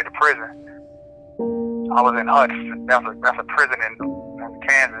 they sent me to prison. I was in Hutch. That's a prison in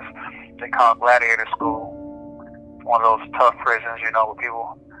Kansas. they call Gladiator School. It's one of those tough prisons, where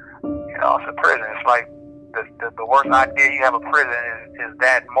people, it's a prison. It's like the worst idea you have a prison is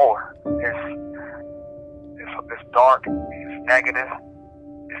that more. It's dark, it's negative,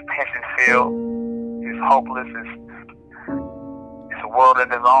 it's tension filled, it's hopeless, it's a world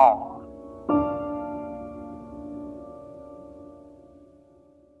in its own.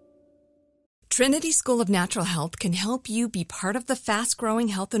 Trinity School of Natural Health can help you be part of the fast-growing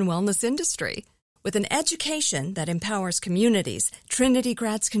health and wellness industry. With an education that empowers communities, Trinity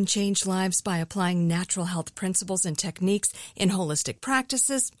grads can change lives by applying natural health principles and techniques in holistic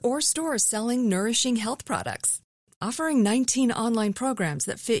practices or stores selling nourishing health products. Offering 19 online programs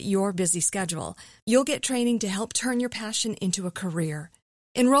that fit your busy schedule, you'll get training to help turn your passion into a career.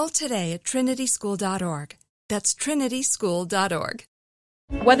 Enroll today at trinityschool.org. That's trinityschool.org.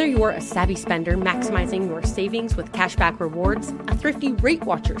 Whether you're a savvy spender maximizing your savings with cashback rewards, a thrifty rate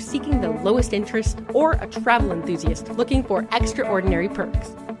watcher seeking the lowest interest, or a travel enthusiast looking for extraordinary perks,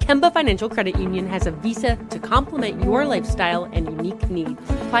 Kemba Financial Credit Union has a visa to complement your lifestyle and unique needs.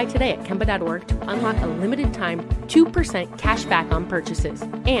 Apply today at Kemba.org to unlock a limited time 2% cash back on purchases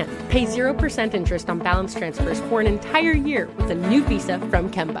and pay 0% interest on balance transfers for an entire year with a new visa from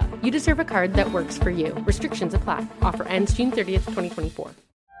Kemba. You deserve a card that works for you. Restrictions apply. Offer ends June 30th, 2024.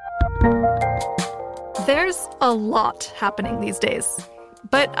 There's a lot happening these days,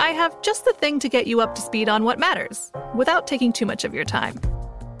 but I have just the thing to get you up to speed on what matters without taking too much of your time.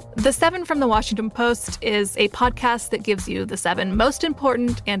 The 7 from the Washington Post is a podcast that gives you the 7 most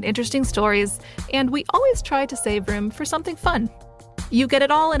important and interesting stories, and we always try to save room for something fun. You get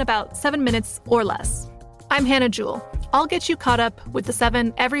it all in about 7 minutes or less. I'm Hannah Jewell. I'll get you caught up with the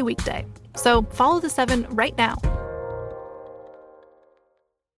 7 every weekday. So follow the 7 right now.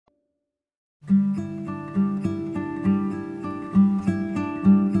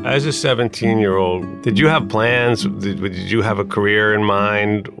 As a 17-year-old, did you have plans? Did you have a career in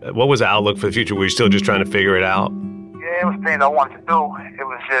mind? What was the outlook for the future? Were you still just trying to figure it out? Yeah, it was things I wanted to do. It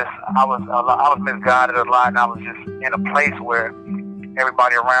was just, I was misguided a lot, and I was just in a place where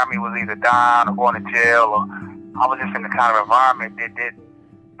everybody around me was either dying or going to jail, or I was just in the kind of environment that didn't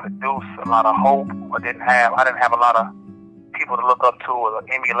produce a lot of hope, or I didn't have a lot of people to look up to or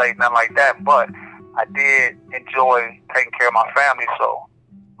emulate, nothing like that. But I did enjoy taking care of my family, so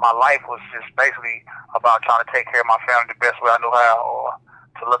my life was just basically about trying to take care of my family the best way I knew how, or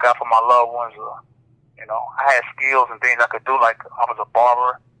to look out for my loved ones. Or, I had skills and things I could do, like I was a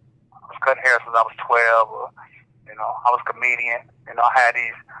barber. I was cutting hair since I was 12. Or, I was a comedian. I had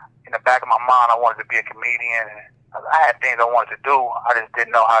these, in the back of my mind, I wanted to be a comedian. And I had things I wanted to do. I just didn't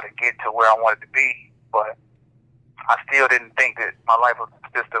know how to get to where I wanted to be. But I still didn't think that my life would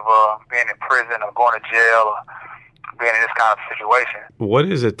consist of being in prison or going to jail or being in this kind of situation. What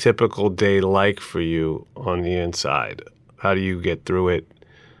is a typical day like for you on the inside? How do you get through it?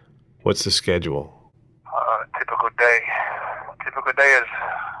 What's the schedule? Typical day is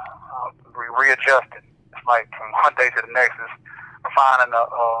readjusting. It's like from one day to the next is finding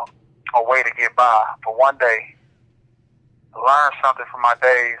a way to get by. For one day, learn something from my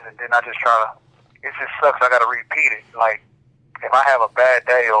days, and then I just try to, it just sucks, I got to repeat it. Like, if I have a bad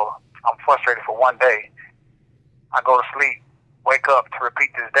day or I'm frustrated for one day, I go to sleep, wake up to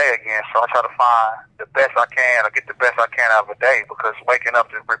repeat this day again. So I try to find the best I can or get the best I can out of a day, because waking up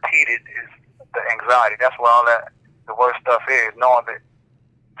to repeat it is the anxiety. That's where all that, the worst stuff is, knowing that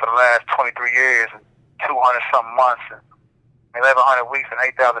for the last 23 years and 200-something months and 1,100 weeks and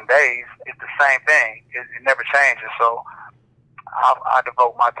 8,000 days, it's the same thing. It never changes. So I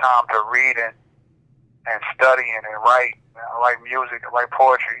devote my time to reading and studying and write. I write music, I write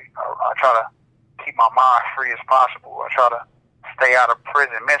poetry. I try to keep my mind free as possible. I try to stay out of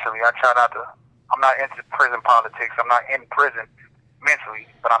prison mentally. I try not to, I'm not into prison politics. I'm not in prison mentally,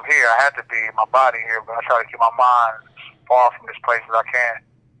 but I'm here. I have to be in my body here, but I try to keep my mind as far from this place as I can.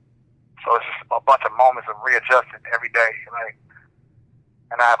 So it's just a bunch of moments of readjusting every day.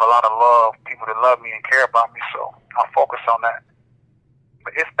 And I have a lot of love, people that love me and care about me, so I focus on that.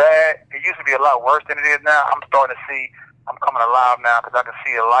 But it's bad. It used to be a lot worse than it is now. I'm starting to see, I'm coming alive now because I can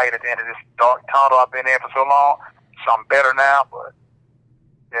see a light at the end of this dark tunnel I've been in for so long. So I'm better now, but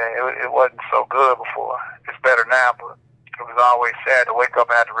yeah, it wasn't so good before. It's better now, but it was always sad to wake up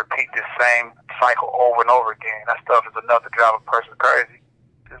and have to repeat this same cycle over and over again. That stuff is enough to drive a person crazy.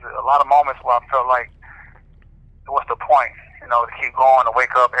 There's a lot of moments where I felt like, what's the point? To keep going, to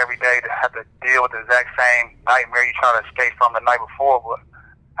wake up every day, to have to deal with the exact same nightmare you try to escape from the night before. But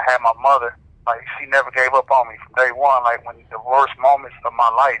I had my mother, she never gave up on me from day one. When the worst moments of my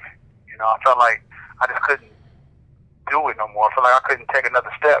life, I felt like I just couldn't do it no more. I felt like I couldn't take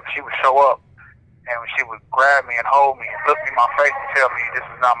another step. She would show up, and she would grab me and hold me and look me in my face and tell me, this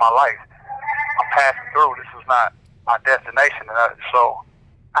is not my life. I'm passing through. This is not my destination. And so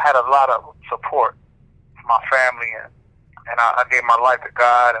I had a lot of support from my family, and I gave my life to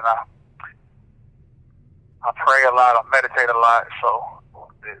God, and I pray a lot, I meditate a lot. So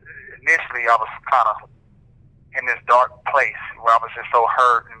initially I was kind of in this dark place where I was just so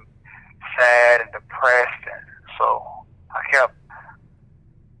hurt and sad and depressed, and so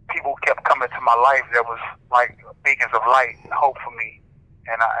people kept coming to my life that was like beacons of light and hope for me,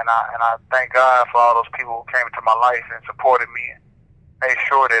 and I thank God for all those people who came into my life and supported me and made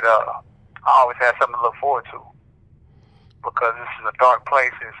sure that I always had something to look forward to, because this is a dark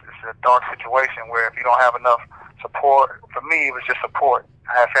place. It's a dark situation where if you don't have enough support, for me it was just support.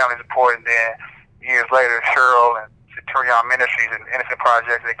 I had family support, and then years later, Cheryl and Centurion Ministries and Innocent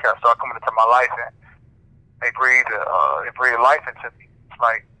Projects, they kept started coming into my life, and they breathed life into me. It's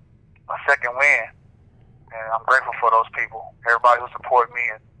like a second wind, and I'm grateful for those people. Everybody who supported me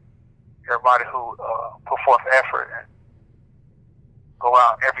and everybody who put forth effort and go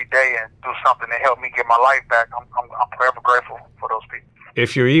out every day and do something to help me get my life back. I'm forever grateful for those people.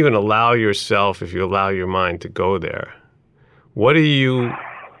 If you even allow yourself, if you allow your mind to go there, what are you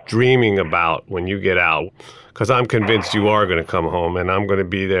dreaming about when you get out? Because I'm convinced you are going to come home, and I'm going to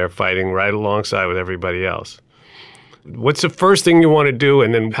be there fighting right alongside with everybody else. What's the first thing you want to do,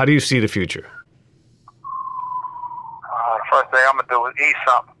 and then how do you see the future? First thing I'm going to do is eat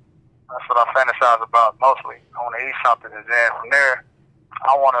something. That's what I fantasize about mostly. I want to eat something, and then from there,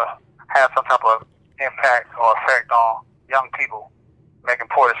 I want to have some type of impact or effect on young people, making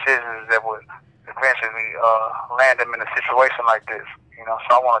poor decisions that would eventually land them in a situation like this. You know,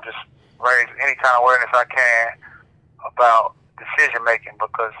 so I want to just raise any kind of awareness I can about decision making,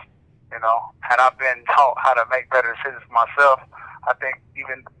 because, you know, had I been taught how to make better decisions for myself, I think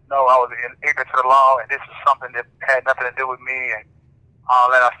even though I was ignorant to the law and this was something that had nothing to do with me and all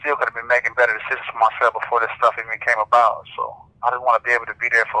that, I still could have been making better decisions for myself before this stuff even came about. So I just want to be able to be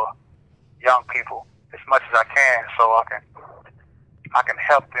there for young people as much as I can, so I can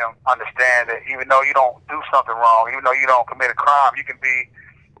help them understand that even though you don't do something wrong, even though you don't commit a crime, you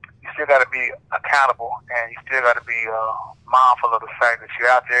still got to be accountable, and you still got to be mindful of the fact that you're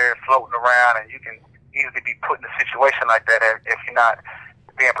out there floating around, and you can easily be put in a situation like that if you're not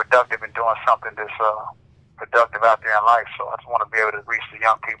being productive and doing something that's productive out there in life. So I just want to be able to reach the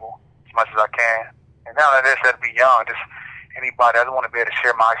young people as much as I can. And now that I said to be young, just anybody, I just want to be able to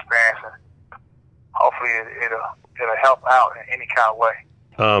share my experience, and hopefully it'll help out in any kind of way.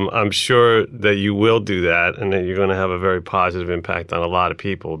 I'm sure that you will do that, and that you're going to have a very positive impact on a lot of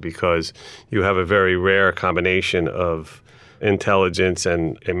people, because you have a very rare combination of intelligence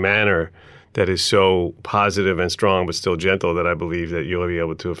and a manner that is so positive and strong but still gentle, that I believe that you'll be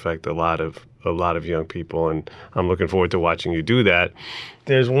able to affect a lot of young people, and I'm looking forward to watching you do that.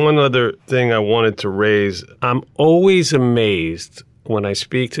 There's one other thing I wanted to raise. I'm always amazed when I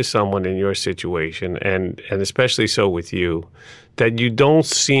speak to someone in your situation, and especially so with you, that you don't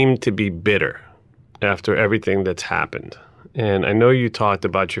seem to be bitter after everything that's happened. And I know you talked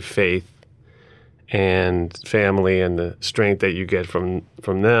about your faith and family and the strength that you get from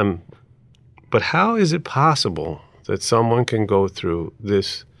them, but how is it possible that someone can go through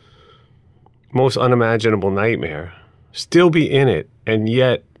this most unimaginable nightmare, still be in it, and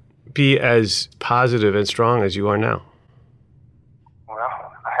yet be as positive and strong as you are now? Well,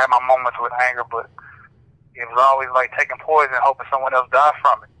 I had my moments with anger, but it was always like taking poison and hoping someone else died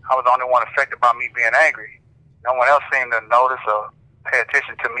from it. I was the only one affected by me being angry. No one else seemed to notice or pay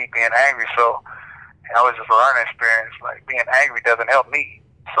attention to me being angry, so that was just a learning experience. Like, being angry doesn't help me.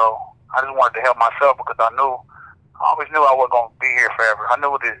 So I just wanted to help myself, because I always knew I wasn't going to be here forever. I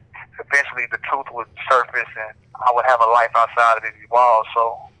knew that eventually the truth would surface and I would have a life outside of these walls.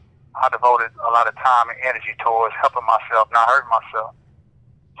 So I devoted a lot of time and energy towards helping myself, not hurting myself.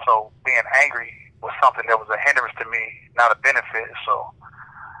 So being angry was something that was a hindrance to me, not a benefit. So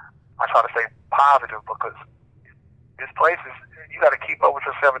I try to stay positive, because this place is, you got to keep up with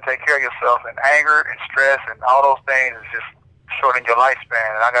yourself and take care of yourself. And anger and stress and all those things is just shortening your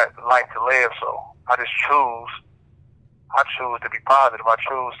lifespan. And I got life to live, so I choose to be positive. I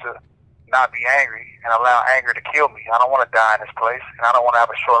choose to not be angry and allow anger to kill me. I don't want to die in this place, and I don't want to have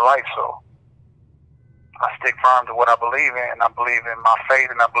a short life. So I stick firm to what I believe in, and I believe in my faith,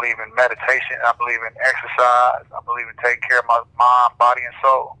 and I believe in meditation, and I believe in exercise. I believe in taking care of my mind, body, and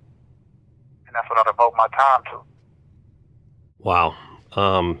soul. And that's what I devote my time to. Wow.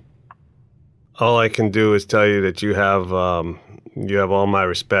 All I can do is tell you that you have all my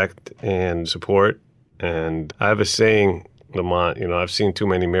respect and support, And I have a saying, Lamont, I've seen too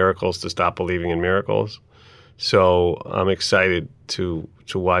many miracles to stop believing in miracles. So I'm excited to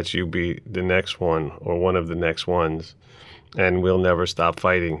watch you be the next one or one of the next ones. And we'll never stop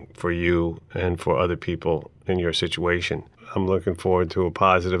fighting for you and for other people in your situation. I'm looking forward to a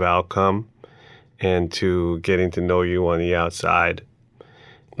positive outcome and to getting to know you on the outside.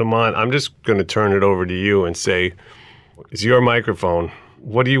 Lamont, I'm just going to turn it over to you and say, it's your microphone.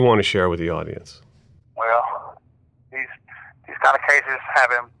 What do you want to share with the audience? Well, these kind of cases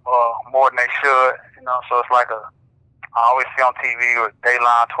happen more than they should, so it's like I always see on TV with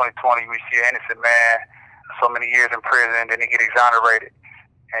Dayline 2020, we see an innocent man so many years in prison, then he get exonerated.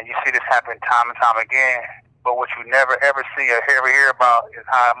 And you see this happen time and time again. But what you never ever see or ever hear about is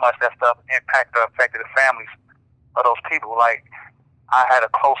how much that stuff affected the families of those people. Like, I had a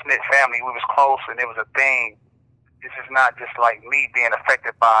close-knit family. We was close, and it was a thing. This is not just like me being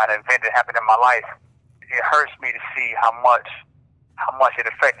affected by an event that happened in my life. It hurts me to see how much it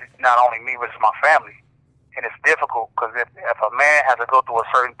affected not only me, but my family. And it's difficult because if a man has to go through a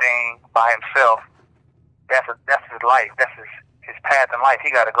certain thing by himself, that's his life. That's his path in life.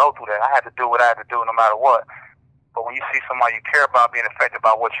 He got to go through that. I had to do what I had to do no matter what. But when you see somebody you care about being affected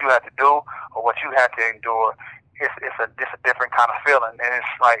by what you had to do or what you had to endure, it's a different kind of feeling. And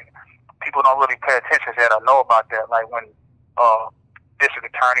it's like people don't really pay attention to that or know about that. Like when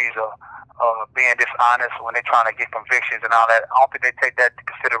district attorneys are being dishonest when they're trying to get convictions and all that, I don't think they take that into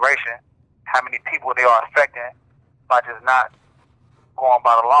consideration, how many people they are affecting by just not going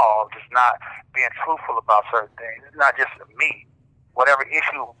by the law, just not being truthful about certain things. It's not just me. Whatever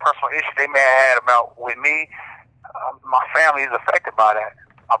personal issue they may have had about with me, my family is affected by that.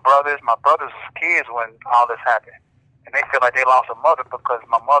 My brothers kids when all this happened. And they feel like they lost a mother because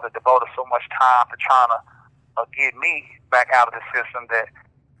my mother devoted so much time to trying to get me back out of the system that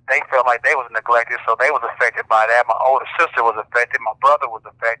they felt like they was neglected, so they was affected by that. My older sister was affected. My brother was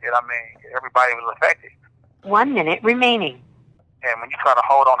affected. I mean, everybody was affected. 1 minute remaining. And when you try to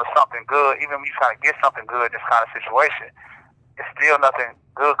hold on to something good, even when you try to get something good in this kind of situation, it's still nothing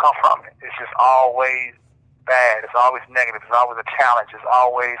good come from it. It's just always bad. It's always negative. It's always a challenge. It's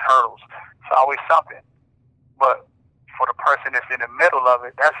always hurdles. It's always something. But for the person that's in the middle of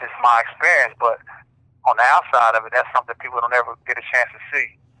it, that's just my experience. But on the outside of it, that's something people don't ever get a chance to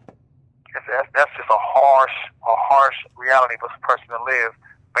see. That's just a harsh reality for a person to live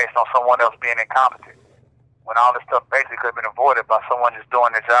based on someone else being incompetent. When all this stuff basically could have been avoided by someone just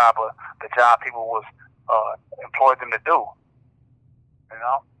doing their job, or the job people was employed them to do.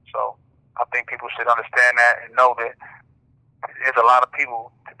 So I think people should understand that and know that there's a lot of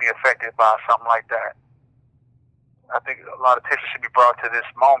people to be affected by something like that. I think a lot of attention should be brought to this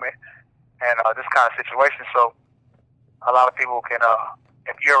moment and this kind of situation, so a lot of people can,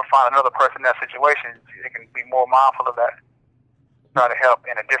 if you ever find another person in that situation, they can be more mindful of that. Try to help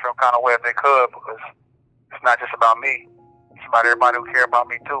in a different kind of way if they could, because it's not just about me. It's about everybody who care about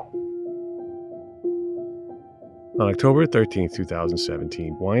me too. On October 13,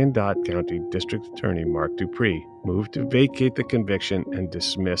 2017, Wyandotte County District Attorney Mark Dupree moved to vacate the conviction and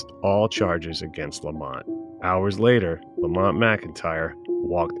dismissed all charges against Lamont. Hours later, Lamont McIntyre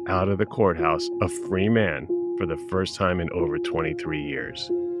walked out of the courthouse a free man for the first time in over 23 years.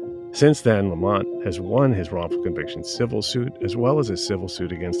 Since then, Lamont has won his wrongful conviction civil suit as well as a civil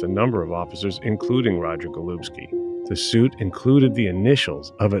suit against a number of officers, including Roger Golubski. The suit included the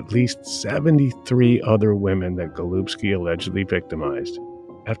initials of at least 73 other women that Golubski allegedly victimized.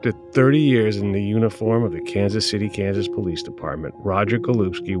 After 30 years in the uniform of the Kansas City, Kansas Police Department, Roger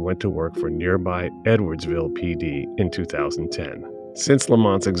Golubski went to work for nearby Edwardsville PD in 2010. Since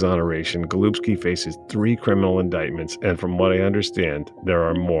Lamont's exoneration, Golubski faces 3 criminal indictments, and from what I understand, there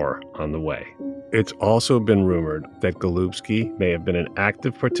are more on the way. It's also been rumored that Golubski may have been an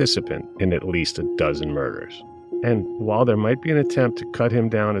active participant in at least a dozen murders. And while there might be an attempt to cut him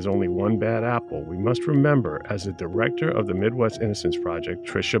down as only one bad apple, we must remember, as the director of the Midwest Innocence Project,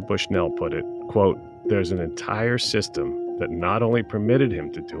 Tricia Bushnell, put it, quote, "There's an entire system that not only permitted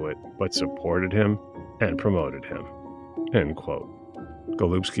him to do it, but supported him and promoted him," end quote.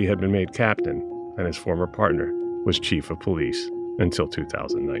 Golubski had been made captain, and his former partner was chief of police until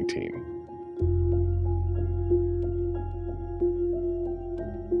 2019.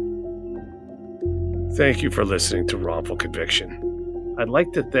 Thank you for listening to Wrongful Conviction. I'd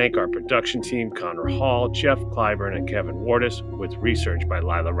like to thank our production team, Connor Hall, Jeff Clyburn, and Kevin Wardis, with research by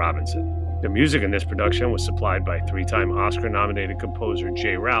Lila Robinson. The music in this production was supplied by 3-time Oscar-nominated composer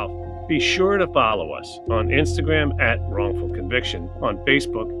Jay Ralph. Be sure to follow us on Instagram at Wrongful Conviction, on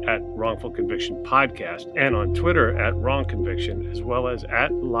Facebook at Wrongful Conviction Podcast, and on Twitter at Wrong Conviction, as well as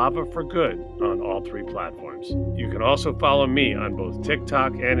at Lava for Good on all three platforms. You can also follow me on both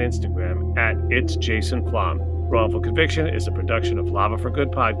TikTok and Instagram at It's Jason Flom. Wrongful Conviction is a production of Lava for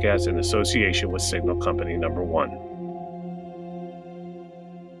Good Podcast in association with Signal Company Number 1.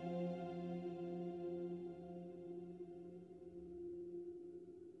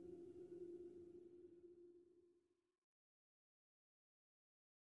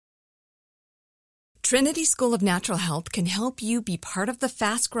 Trinity School of Natural Health can help you be part of the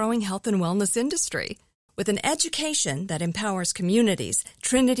fast-growing health and wellness industry. With an education that empowers communities,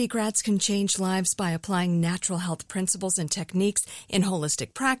 Trinity grads can change lives by applying natural health principles and techniques in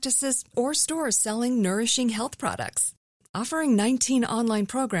holistic practices or stores selling nourishing health products. Offering 19 online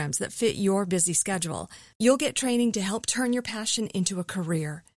programs that fit your busy schedule, you'll get training to help turn your passion into a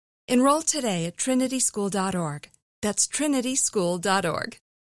career. Enroll today at trinityschool.org. That's trinityschool.org.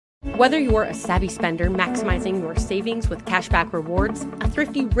 Whether you're a savvy spender maximizing your savings with cashback rewards, a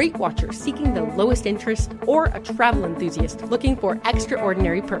thrifty rate watcher seeking the lowest interest, or a travel enthusiast looking for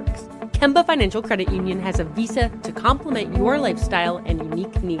extraordinary perks, Kemba Financial Credit Union has a visa to complement your lifestyle and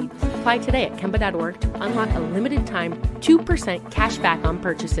unique needs. Apply today at Kemba.org to unlock a limited-time 2% cash back on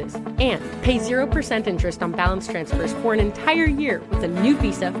purchases and pay 0% interest on balance transfers for an entire year with a new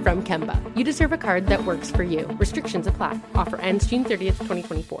visa from Kemba. You deserve a card that works for you. Restrictions apply. Offer ends June 30th,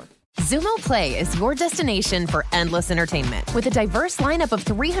 2024. Xumo Play is your destination for endless entertainment. With a diverse lineup of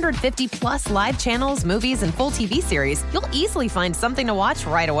 350-plus live channels, movies, and full TV series, you'll easily find something to watch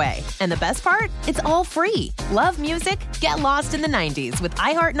right away. And the best part? It's all free. Love music? Get lost in the 90s with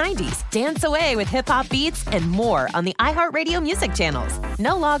iHeart 90s, dance away with hip-hop beats, and more on the iHeartRadio music channels.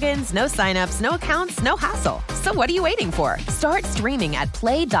 No logins, no signups, no accounts, no hassle. So what are you waiting for? Start streaming at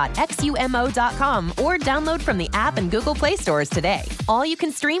play.xumo.com or download from the app and Google Play stores today. All you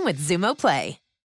can stream with Xumo Play.